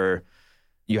thing where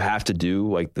you have to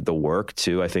do the work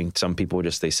too. I think some people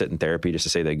they sit in therapy just to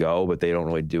say they go, but they don't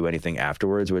really do anything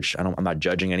afterwards, which I'm not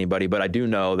judging anybody, but I do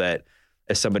know that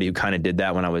as somebody who kind of did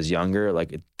that when I was younger,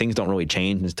 things don't really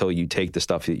change until you take the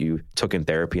stuff that you took in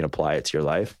therapy and apply it to your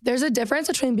life. There's a difference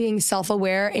between being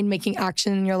self-aware and making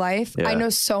action in your life. Yeah. I know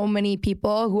so many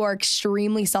people who are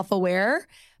extremely self-aware,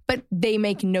 but they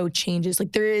make no changes.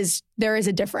 There is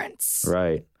a difference.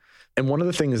 Right. And one of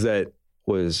the things that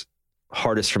was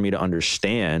hardest for me to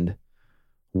understand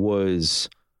was,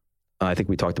 I think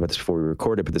we talked about this before we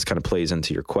recorded, but this kind of plays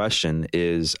into your question,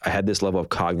 is I had this level of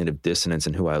cognitive dissonance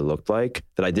in who I looked like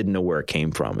that I didn't know where it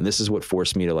came from. And this is what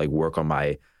forced me to work on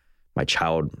my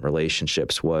child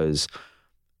relationships was,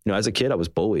 as a kid, I was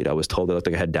bullied. I was told that I looked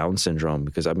like I had Down syndrome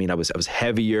because I was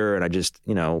heavier, and I just,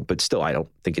 but still I don't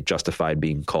think it justified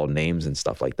being called names and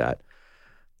stuff like that.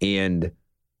 And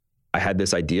I had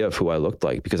this idea of who I looked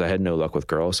like because I had no luck with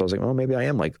girls. So I was well, maybe I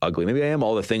am ugly. Maybe I am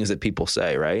all the things that people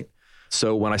say, right?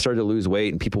 So when I started to lose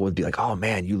weight and people would be oh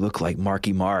man, you look like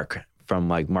Marky Mark from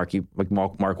Mark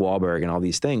Wahlberg and all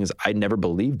these things, I never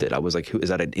believed it. I was who is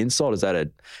that an insult? Is that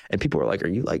and people were are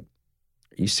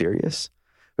you serious?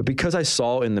 But because I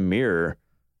saw in the mirror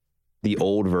the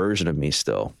old version of me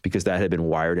still, because that had been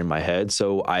wired in my head.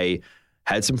 So I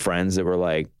had some friends that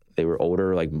were they were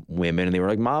older, women, and they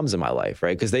were moms in my life,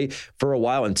 right? Because for a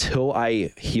while, until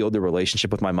I healed the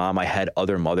relationship with my mom, I had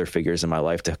other mother figures in my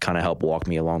life to kind of help walk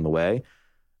me along the way.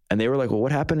 And they were well,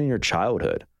 what happened in your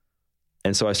childhood?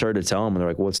 And so I started to tell them, and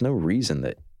they're well, it's no reason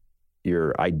that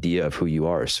your idea of who you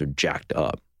are is so jacked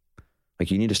up.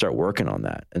 You need to start working on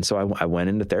that. And so I went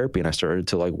into therapy and I started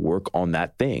to work on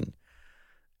that thing.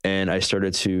 And I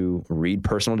started to read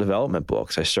personal development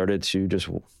books. I started to just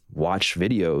watch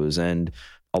videos, and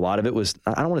a lot of it was,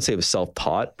 I don't want to say it was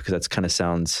self-taught because that's kind of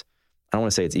sounds, I don't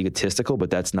want to say it's egotistical, but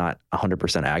that's not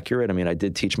 100% accurate. I mean, I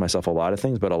did teach myself a lot of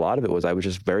things, but a lot of it was I was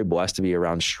just very blessed to be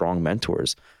around strong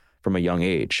mentors from a young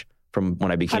age. From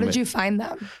when I became How did you find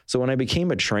them? So when I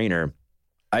became a trainer,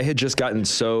 I had just gotten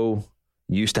so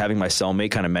used to having my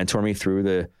cellmate kind of mentor me through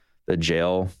the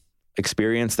jail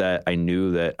experience that I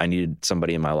knew that I needed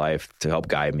somebody in my life to help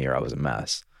guide me or I was a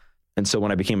mess. And so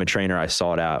when I became a trainer, I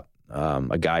sought out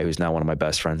a guy who's now one of my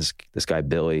best friends, this guy,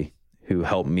 Billy, who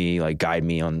helped me like guide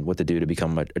me on what to do to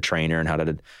become a trainer and how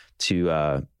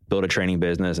to build a training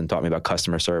business, and taught me about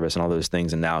customer service and all those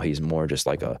things. And now he's more just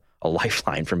like a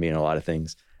lifeline for me in a lot of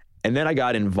things. And then I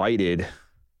got invited,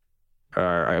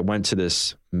 or I went to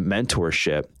this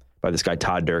mentorship by this guy,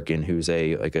 Todd Durkin, who's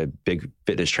a big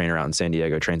fitness trainer out in San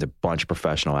Diego, trains a bunch of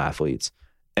professional athletes.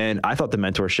 And I thought the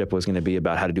mentorship was going to be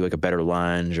about how to do like a better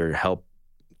lunge or help,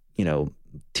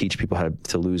 teach people how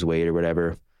to lose weight or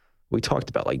whatever. We talked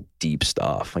about like deep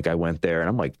stuff. Like I went there and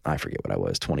I'm like, I forget what I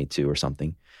was, 22 or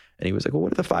something. And he was like, well,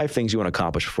 what are the 5 things you want to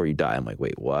accomplish before you die? I'm like,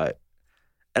 wait, what?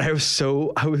 And I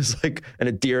was like in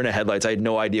a deer in the headlights. I had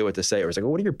no idea what to say. I was like,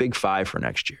 well, what are your big 5 for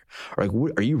next year? Or like,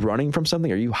 what, are you running from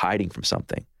something? Or are you hiding from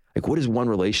something? Like, what is one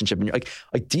relationship? And you're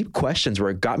like deep questions where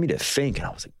it got me to think. And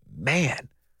I was like, man,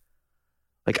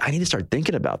 like I need to start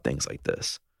thinking about things like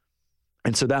this.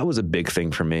 And so that was a big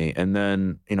thing for me. And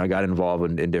then, I got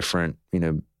involved in different,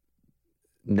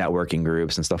 networking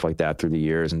groups and stuff like that through the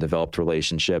years and developed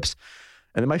relationships.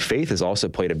 And then my faith has also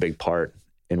played a big part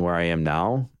in where I am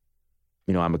now.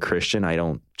 I'm a Christian. I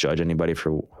don't judge anybody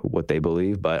for what they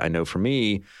believe, but I know for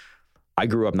me, I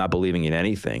grew up not believing in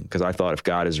anything because I thought if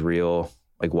God is real,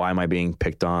 like why am I being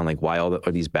picked on? Like why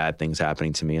are these bad things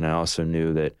happening to me? And I also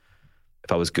knew that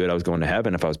if I was good, I was going to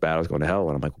heaven. If I was bad, I was going to hell.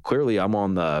 And I'm like, well, clearly I'm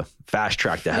on the fast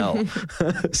track to hell.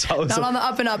 So I was not on the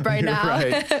up and up right now.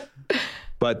 Right.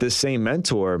 But this same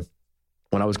mentor,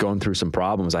 when I was going through some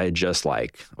problems, I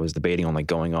was debating on like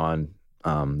going on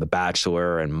The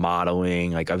Bachelor and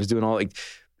modeling. Like I was doing all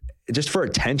just for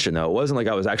attention though. It wasn't like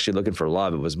I was actually looking for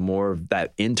love. It was more of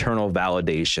that internal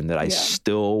validation that I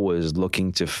still was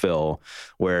looking to fill,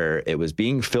 where it was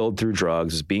being filled through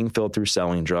drugs, it was being filled through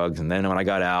selling drugs. And then when I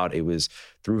got out, it was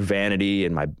through vanity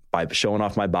and by showing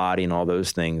off my body and all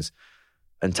those things.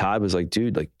 And Todd was like,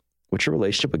 dude, like, what's your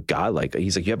relationship with God like?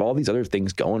 He's like, you have all these other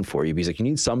things going for you. He's like, you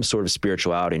need some sort of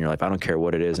spirituality in your life. I don't care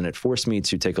what it is. And it forced me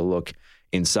to take a look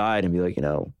inside and be like,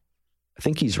 I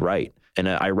think he's right. And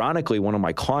ironically, one of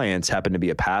my clients happened to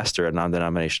be a pastor at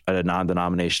a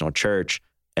non-denominational church.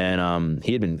 And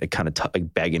he had been kind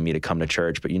of begging me to come to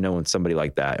church. But when somebody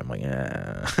like that, I'm like,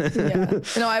 yeah.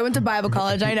 No, I went to Bible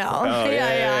college. I know. Oh,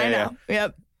 I know.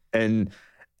 Yep. And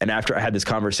after I had this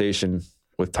conversation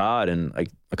with Todd and like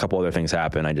a couple other things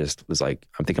happened, I just was like,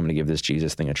 I think I'm going to give this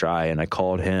Jesus thing a try. And I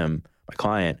called him, my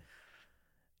client.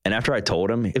 And after I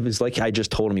told him, it was like I just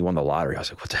told him he won the lottery. I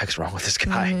was like, what the heck's wrong with this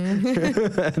guy?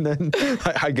 And then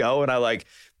I go and I like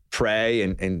pray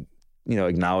and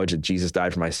acknowledge that Jesus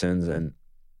died for my sins. And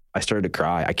I started to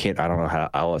cry. I don't know how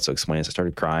else to explain this. I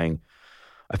started crying.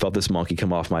 I felt this monkey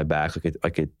come off my back,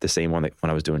 the same one that when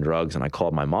I was doing drugs. And I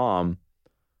called my mom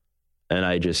and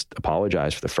I just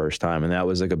apologized for the first time. And that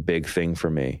was like a big thing for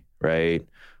me, right?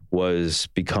 Was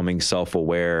becoming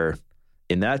self-aware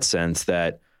in that sense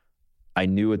that I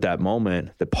knew at that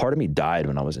moment that part of me died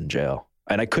when I was in jail.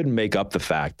 And I couldn't make up the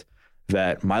fact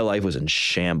that my life was in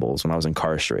shambles when I was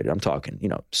incarcerated. I'm talking,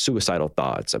 suicidal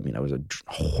thoughts. I mean, I was in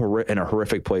a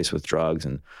horrific place with drugs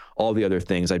and all the other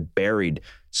things. I buried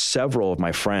several of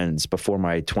my friends before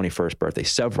my 21st birthday,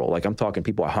 several. Like I'm talking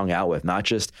people I hung out with, not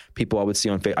just people I would see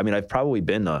on Facebook. I mean, I've probably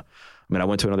been I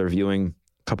went to another viewing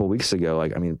a couple of weeks ago,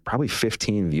 probably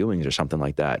 15 viewings or something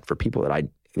like that for people that I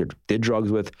either did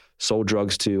drugs with, sold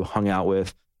drugs to, hung out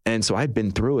with. And so I'd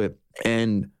been through it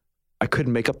and I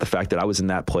couldn't make up the fact that I was in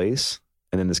that place.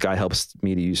 And then this guy helps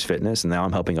me to use fitness. And now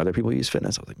I'm helping other people use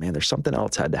fitness. I was like, man, there's something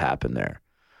else had to happen there.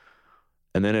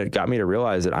 And then it got me to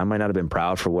realize that I might not have been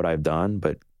proud for what I've done,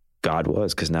 but God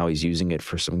was, because now he's using it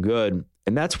for some good.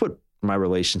 And that's what my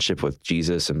relationship with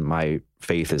Jesus and my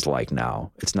faith is like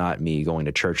now. It's not me going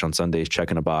to church on Sundays,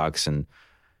 checking a box and,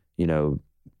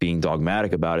 being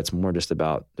dogmatic about it. It's more just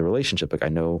about the relationship. Like I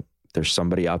know there's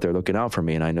somebody out there looking out for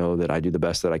me and I know that I do the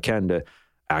best that I can to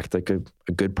act like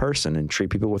a good person and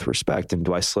treat people with respect. And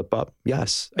do I slip up?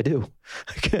 Yes, I do.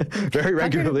 Very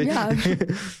regularly.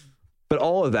 But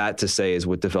all of that to say is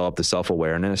what developed the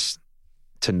self-awareness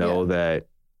to know that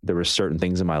there were certain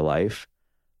things in my life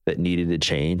that needed to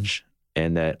change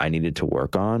and that I needed to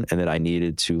work on and that I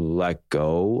needed to let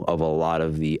go of a lot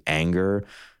of the anger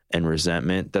and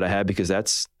resentment that I had, because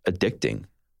that's addicting,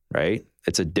 right?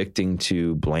 It's addicting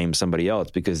to blame somebody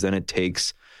else, because then it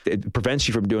prevents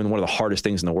you from doing one of the hardest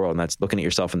things in the world. And that's looking at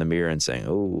yourself in the mirror and saying,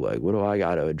 oh, like, what do I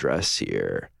got to address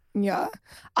here? Yeah.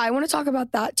 I want to talk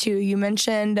about that too. You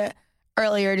mentioned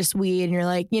earlier just weed and you're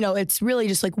like, it's really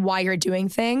just like why you're doing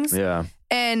things. Yeah.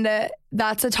 And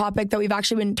that's a topic that we've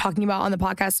actually been talking about on the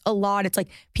podcast a lot. It's like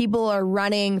people are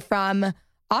running from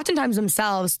oftentimes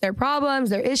themselves, their problems,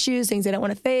 their issues, things they don't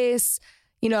want to face.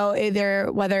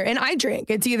 and I drink.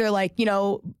 It's either like,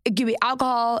 it could be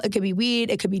alcohol, it could be weed,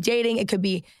 it could be dating, it could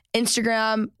be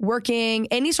Instagram, working,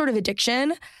 any sort of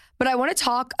addiction. But I want to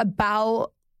talk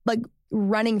about like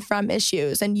running from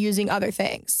issues and using other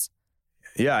things.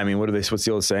 Yeah. I mean, what's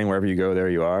the old saying? Wherever you go, there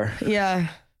you are. Yeah.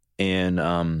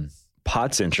 And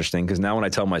pot's interesting because now when I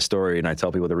tell my story and I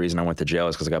tell people the reason I went to jail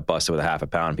is because I got busted with a half a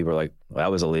pound, people are like, well,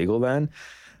 that was illegal then.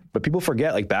 But people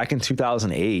forget, like back in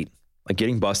 2008, like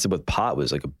getting busted with pot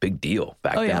was like a big deal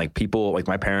back then. Like people, like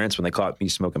my parents, when they caught me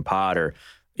smoking pot, or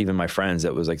even my friends,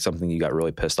 that was like something you got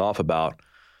really pissed off about.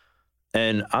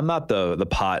 And I'm not the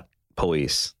pot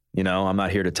police. I'm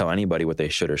not here to tell anybody what they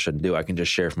should or shouldn't do. I can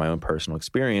just share from my own personal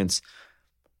experience.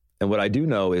 And what I do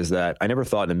know is that I never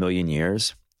thought in a million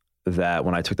years that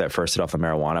when I took that first hit off the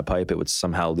marijuana pipe, it would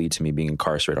somehow lead to me being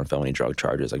incarcerated on felony drug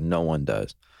charges. Like no one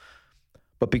does.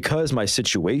 But because my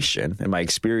situation and my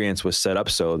experience was set up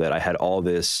so that I had all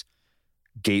this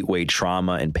gateway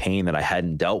trauma and pain that I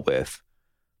hadn't dealt with,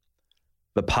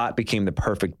 the pot became the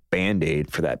perfect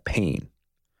Band-Aid for that pain.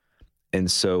 And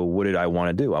so what did I want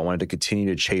to do? I wanted to continue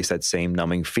to chase that same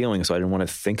numbing feeling. So I didn't want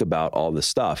to think about all this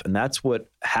stuff. And that's what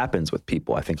happens with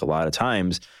people, I think, a lot of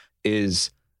times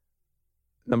is,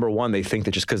 number one, they think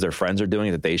that just because their friends are doing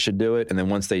it, that they should do it. And then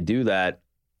once they do that,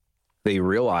 they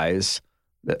realize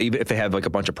that even if they have like a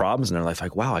bunch of problems in their life,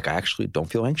 like, wow, like I actually don't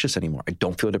feel anxious anymore. I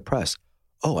don't feel depressed.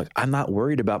 Oh, like I'm not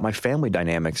worried about my family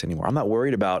dynamics anymore. I'm not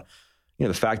worried about,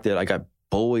 the fact that I got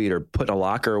bullied or put in a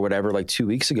locker or whatever like 2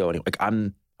 weeks ago. And like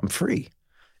I'm free.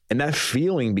 And that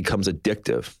feeling becomes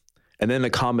addictive. And then the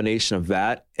combination of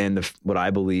that and what I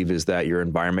believe is that your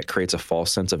environment creates a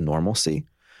false sense of normalcy.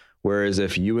 Whereas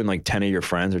if you and like 10 of your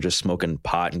friends are just smoking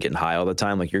pot and getting high all the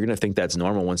time, like you're going to think that's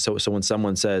normal. So when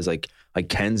someone says like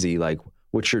Kenzie, like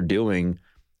what you're doing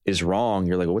is wrong,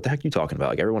 you're like, well, what the heck are you talking about?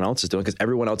 Like everyone else is doing, because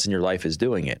everyone else in your life is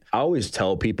doing it. I always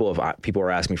tell people, people are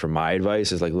asking me for my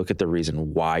advice, is like, look at the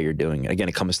reason why you're doing it. Again,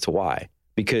 it comes to why.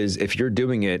 Because if you're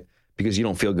doing it because you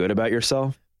don't feel good about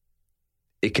yourself,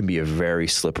 it can be a very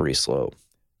slippery slope,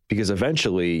 because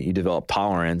eventually you develop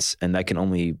tolerance, and that can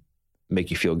only make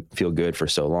you feel good for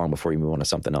so long before you move on to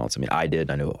something else. I mean, I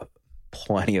did. I know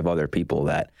plenty of other people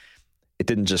that it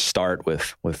didn't just start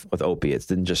with opiates,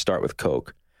 didn't just start with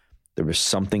coke. There was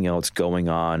something else going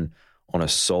on a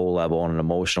soul level, on an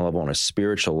emotional level, on a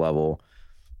spiritual level,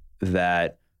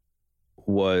 that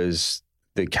was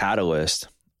the catalyst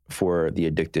for the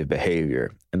addictive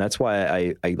behavior. And that's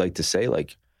why I like to say,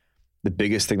 like, the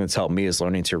biggest thing that's helped me is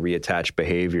learning to reattach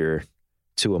behavior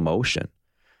to emotion.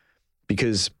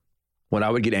 Because when I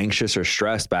would get anxious or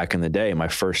stressed back in the day, my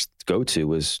first go-to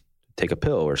was take a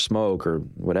pill or smoke or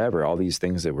whatever, all these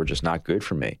things that were just not good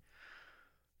for me.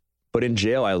 But in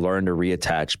jail, I learned to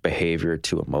reattach behavior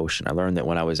to emotion. I learned that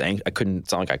when I was anxious,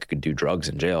 it's not like I could do drugs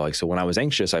in jail. Like, so when I was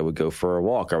anxious, I would go for a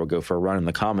walk. I would go for a run in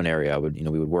the common area. We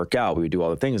would work out. We would do all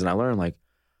the things. And I learned, like,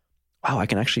 wow, I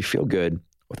can actually feel good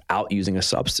without using a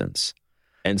substance.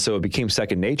 And so it became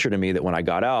second nature to me that when I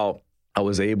got out, I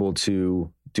was able to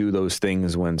do those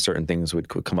things when certain things would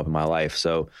come up in my life.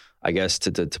 So I guess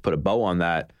to put a bow on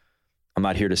that, I'm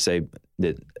not here to say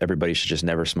that everybody should just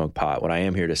never smoke pot. What I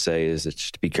am here to say is that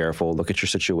just be careful, look at your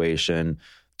situation.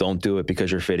 Don't do it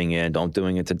because you're fitting in. Don't do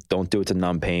it to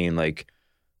numb pain. Like,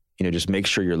 just make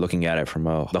sure you're looking at it from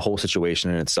the whole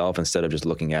situation in itself, instead of just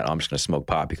looking at, I'm just going to smoke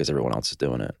pot because everyone else is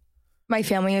doing it. My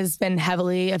family has been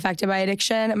heavily affected by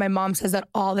addiction. And my mom says that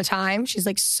all the time. She's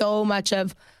like, so much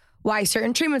of why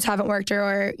certain treatments haven't worked,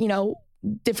 or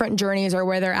different journeys or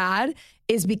where they're at,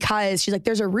 is because she's like,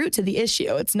 there's a root to the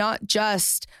issue. It's not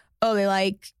just, oh, they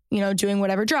like, doing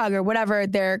whatever drug or whatever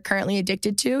they're currently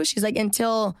addicted to. She's like,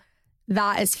 until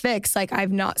that is fixed, like,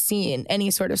 I've not seen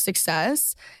any sort of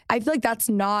success. I feel like that's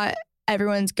not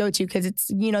everyone's go-to, because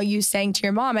it's, you saying to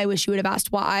your mom, I wish you would have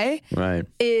asked why, right,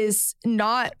 is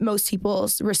not most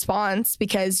people's response,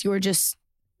 because you're just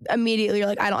immediately, you're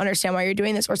like, I don't understand why you're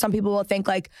doing this. Or some people will think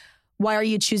like, why are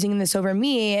you choosing this over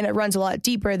me? And it runs a lot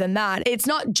deeper than that. It's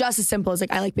not just as simple as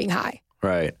like, I like being high.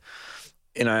 Right.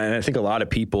 And I think a lot of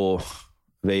people,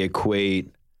 they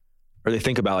equate, or they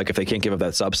think about, like, if they can't give up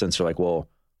that substance, they're like, well,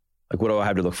 like, what do I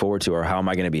have to look forward to? Or how am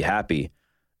I going to be happy?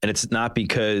 And it's not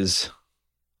because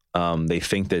they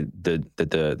think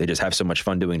that they just have so much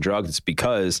fun doing drugs. It's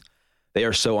because they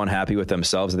are so unhappy with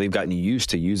themselves that they've gotten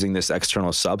used to using this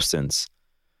external substance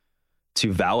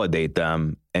to validate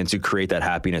them and to create that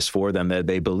happiness for them, that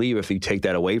they believe if you take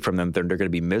that away from them, they're going to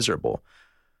be miserable.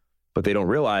 But they don't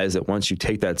realize that once you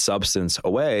take that substance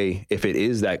away, if it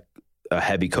is that a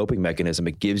heavy coping mechanism,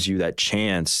 it gives you that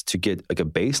chance to get like a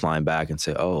baseline back and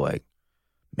say, oh, like,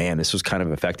 man, this was kind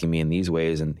of affecting me in these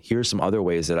ways. And here's some other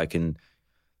ways that I can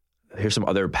here's some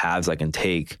other paths I can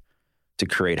take to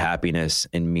create happiness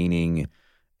and meaning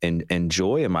and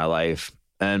joy in my life.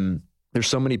 And there's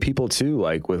so many people too,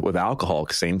 like with alcohol,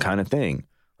 same kind of thing.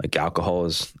 Like alcohol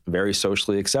is very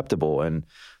socially acceptable. And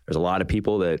there's a lot of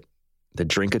people that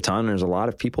drink a ton. There's a lot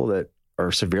of people that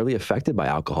are severely affected by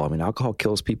alcohol. I mean, alcohol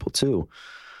kills people too.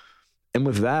 And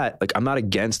with that, like, I'm not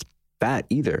against that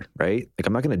either, right? Like,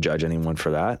 I'm not going to judge anyone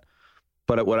for that.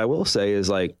 But what I will say is,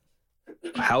 like,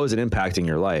 how is it impacting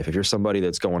your life? If you're somebody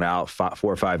that's going out 4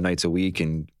 or 5 nights a week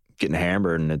and getting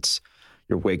hammered, and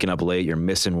you're waking up late, you're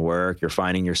missing work, you're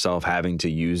finding yourself having to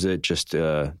use it just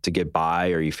to get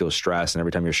by, or you feel stressed, and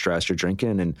every time you're stressed, you're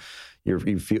drinking, and you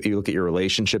look at your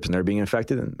relationships and they're being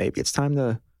affected, and maybe it's time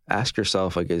to ask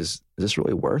yourself, like, is this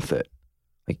really worth it?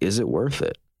 Like, is it worth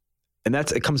it? And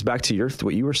it comes back to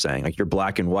what you were saying, like, you're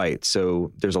black and white.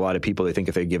 So there's a lot of people that think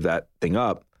if they give that thing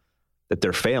up, that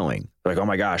they're failing. They're like, oh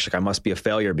my gosh, like, I must be a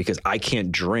failure because I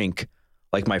can't drink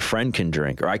like my friend can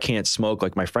drink, or I can't smoke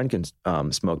like my friend can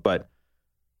smoke. But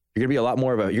you're going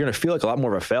to feel like a lot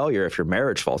more of a failure if your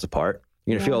marriage falls apart.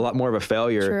 You're going to feel a lot more of a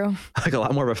failure, like a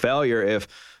lot more of a failure if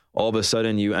all of a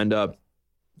sudden you end up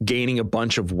gaining a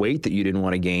bunch of weight that you didn't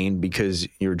want to gain because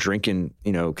you're drinking,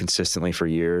 consistently for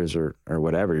years or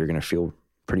whatever. You're going to feel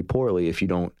pretty poorly if you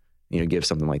don't, give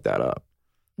something like that up.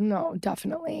 No,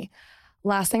 definitely.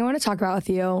 Last thing I want to talk about with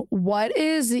you, we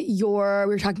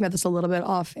were talking about this a little bit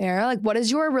off air. Like, what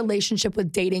is your relationship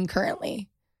with dating currently?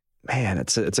 Man,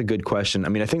 it's a good question. I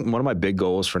mean, I think one of my big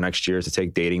goals for next year is to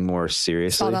take dating more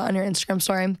seriously. Saw that on your Instagram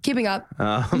story. Keeping up.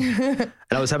 And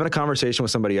I was having a conversation with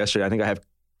somebody yesterday. I think I have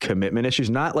commitment issues,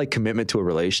 not like commitment to a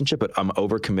relationship, but I'm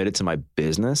overcommitted to my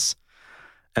business.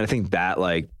 And I think that,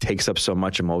 like, takes up so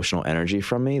much emotional energy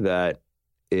from me that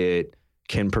it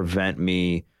can prevent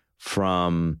me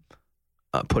from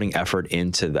putting effort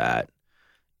into that.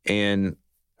 And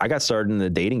I got started in the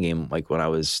dating game like when I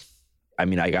was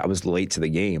late to the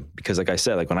game because, like I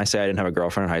said, like when I say I didn't have a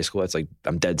girlfriend in high school, it's like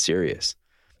I'm dead serious.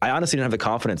 I honestly didn't have the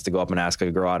confidence to go up and ask a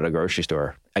girl out at a grocery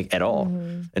store, like, at all,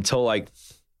 until, like,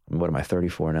 what am I,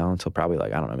 34 now? Until probably,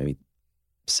 like, I don't know, maybe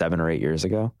 7 or 8 years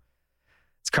ago.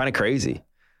 It's kind of crazy,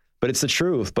 but it's the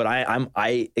truth. But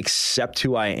I accept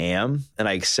who I am, and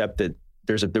I accept that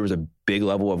there was a big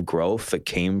level of growth that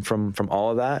came from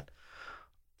all of that.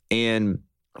 And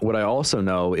what I also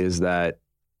know is that,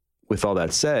 with all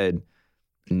that said,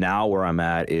 now where I'm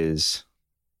at is,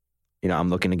 I'm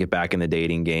looking to get back in the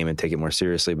dating game and take it more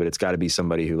seriously, but it's got to be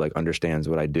somebody who, like, understands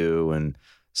what I do and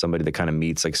somebody that kind of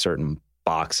meets, like, certain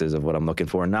boxes of what I'm looking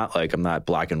for. Not like I'm not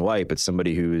black and white, but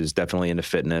somebody who is definitely into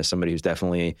fitness, somebody who's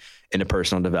definitely into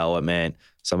personal development,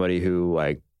 somebody who,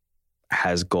 like,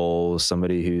 has goals,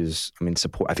 somebody who's,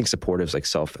 I think supportive is like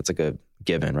it's like a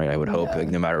given, right? I would hope, like,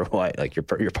 no matter what, like, your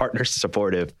partner's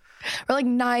supportive. Or, like,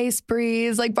 nice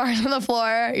breeze, like, bars on the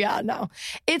floor. Yeah, no.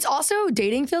 It's also,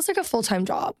 dating feels like a full-time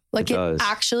job. Like, it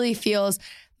actually feels,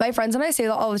 my friends and I say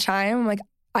that all the time. I'm like,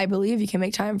 I believe you can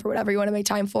make time for whatever you want to make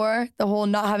time for. The whole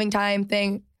not having time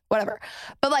thing, whatever.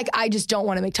 But, like, I just don't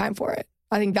want to make time for it.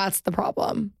 I think that's the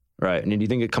problem. Right. And do you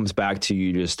think it comes back to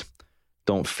you just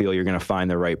don't feel you're going to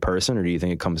find the right person? Or do you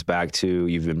think it comes back to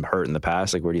you've been hurt in the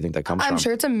past? Like, where do you think that comes from? I'm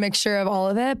sure it's a mixture of all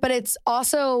of it, but it's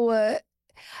also,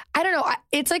 I don't know.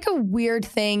 It's like a weird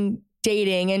thing,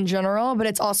 dating in general, but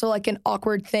it's also like an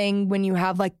awkward thing when you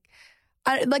have like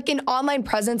an online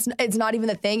presence. It's not even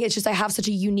a thing. It's just, I have such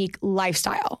a unique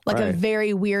lifestyle, like a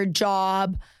very weird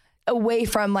job away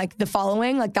from, like, the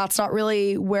following. Like, that's not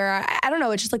really where I don't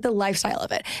know. It's just like the lifestyle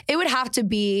of it. It would have to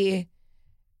be,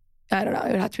 I don't know.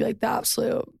 It would have to be like the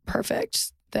absolute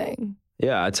perfect thing.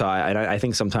 Yeah, that's how I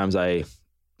think sometimes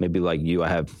maybe like you, I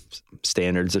have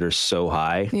standards that are so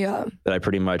high that I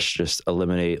pretty much just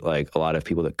eliminate, like, a lot of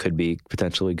people that could be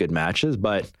potentially good matches.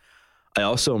 But I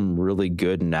also am really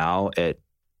good now at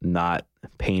not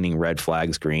painting red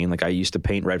flags green. Like, I used to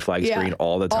paint red flags green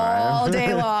all the time. All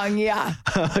day long, yeah.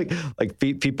 like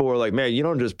people were like, man, you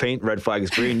don't just paint red flags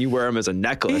green, you wear them as a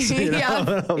necklace. You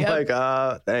know? I'm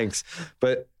like, thanks.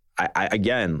 But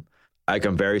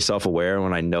I'm very self-aware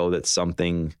when I know that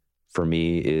something for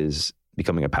me is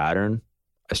becoming a pattern.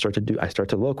 I start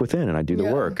to look within and I do the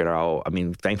work.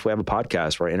 And thankfully I have a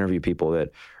podcast where I interview people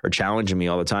that are challenging me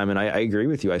all the time. And I agree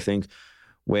with you. I think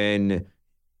when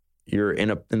you're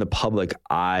in the public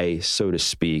eye, so to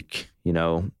speak,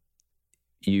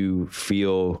 you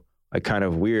feel like kind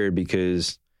of weird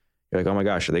because you're like, oh my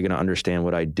gosh, are they going to understand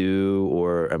what I do?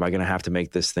 Or am I going to have to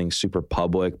make this thing super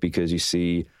public? Because you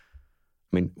see,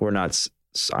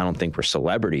 I don't think we're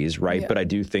celebrities, right? Yeah. But I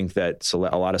do think that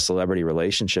a lot of celebrity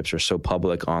relationships are so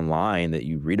public online that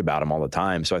you read about them all the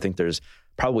time. So I think there's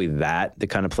probably that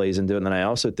kind of plays into it. And then I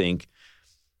also think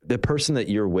the person that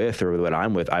you're with or what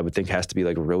I'm with, I would think has to be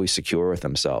like really secure with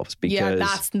themselves, because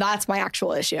that's my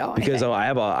actual issue. Because I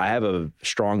have a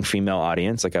strong female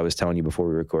audience, like I was telling you before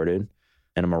we recorded,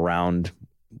 and I'm around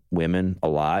women a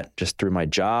lot just through my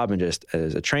job and just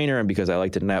as a trainer, and because I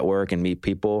like to network and meet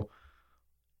people.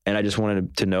 And I just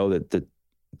wanted to know that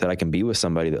I can be with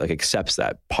somebody that like accepts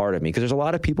that part of me, because there's a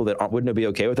lot of people that wouldn't be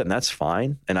okay with it, and that's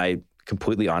fine. And I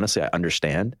completely, honestly, I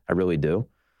understand. I really do.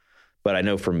 But I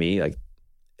know for me, like,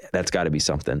 that's got to be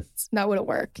something. That wouldn't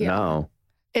work. Yeah. No.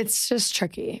 It's just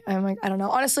tricky. I'm like, I don't know.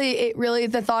 Honestly,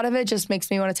 the thought of it just makes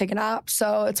me want to take a nap.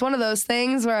 So it's one of those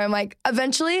things where I'm like,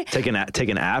 eventually. Take an app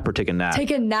or take a nap?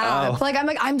 Take a nap. Oh.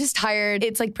 I'm just tired.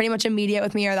 It's like pretty much immediate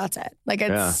with me, or that's it. Like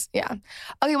yeah.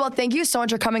 Okay, well, thank you so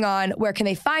much for coming on. Where can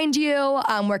they find you?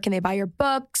 Where can they buy your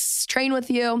books, train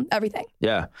with you, everything?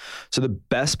 Yeah. So the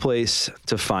best place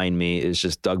to find me is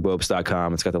just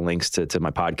DougBopst.com. It's got the links to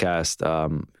my podcast.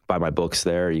 Buy my books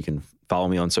there. You can follow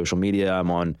me on social media.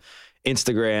 I'm on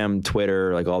Instagram,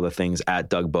 Twitter, like all the things at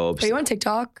Doug Bopst. Are you on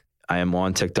TikTok? I am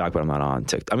on TikTok, but I'm not on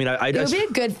TikTok. I mean, it would be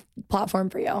a good platform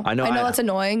for you. I know that's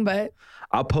annoying, but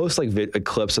I'll post like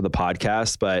clips of the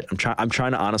podcast, but I'm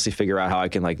trying to honestly figure out how I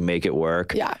can like make it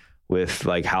work. Yeah. With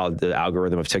like how the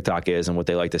algorithm of TikTok is and what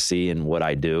they like to see and what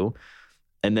I do.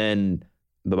 And then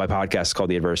my podcast is called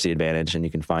The Adversity Advantage, and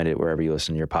you can find it wherever you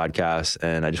listen to your podcasts.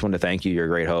 And I just want to thank you. You're a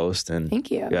great host, and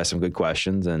thank you. You asked some good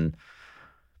questions. And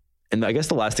I guess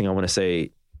the last thing I want to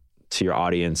say to your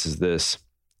audience is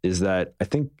that I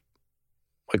think,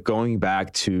 like, going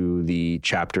back to the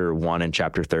chapter 1 and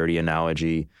chapter 30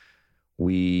 analogy,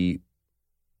 we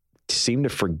seem to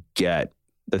forget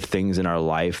the things in our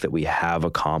life that we have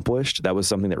accomplished. That was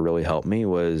something that really helped me,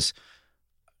 was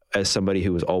as somebody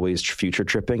who was always future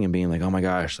tripping and being like, oh my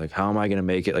gosh, like, how am I going to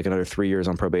make it like another 3 years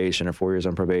on probation or 4 years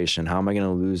on probation? How am I going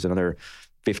to lose another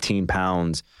 15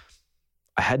 pounds?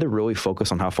 I had to really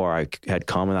focus on how far I had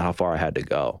come and how far I had to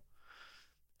go.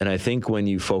 And I think when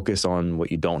you focus on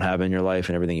what you don't have in your life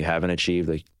and everything you haven't achieved,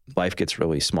 like, life gets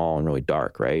really small and really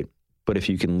dark, right? But if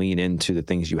you can lean into the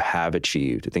things you have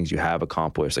achieved, the things you have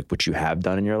accomplished, like what you have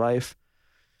done in your life,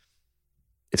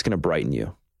 it's going to brighten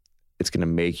you. It's going to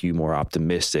make you more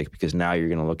optimistic, because now you're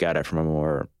going to look at it from a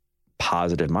more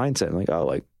positive mindset and like, oh,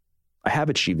 like, I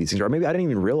have achieved these things, or maybe I didn't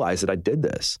even realize that I did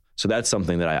this. So that's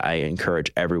something that I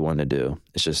encourage everyone to do.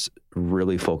 It's just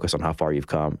really focus on how far you've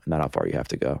come and not how far you have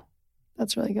to go.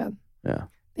 That's really good. Yeah.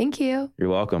 Thank you. You're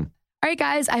welcome. All right,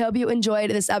 guys, I hope you enjoyed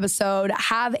this episode.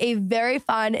 Have a very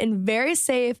fun and very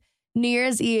safe New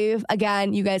Year's Eve.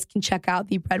 Again, you guys can check out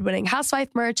the Breadwinning Housewife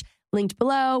merch linked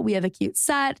below. We have a cute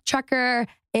set, trucker,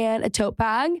 and a tote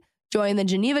bag. Join the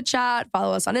Geneva chat.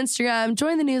 Follow us on Instagram.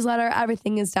 Join the newsletter.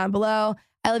 Everything is down below.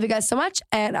 I love you guys so much,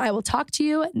 and I will talk to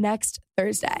you next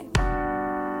Thursday.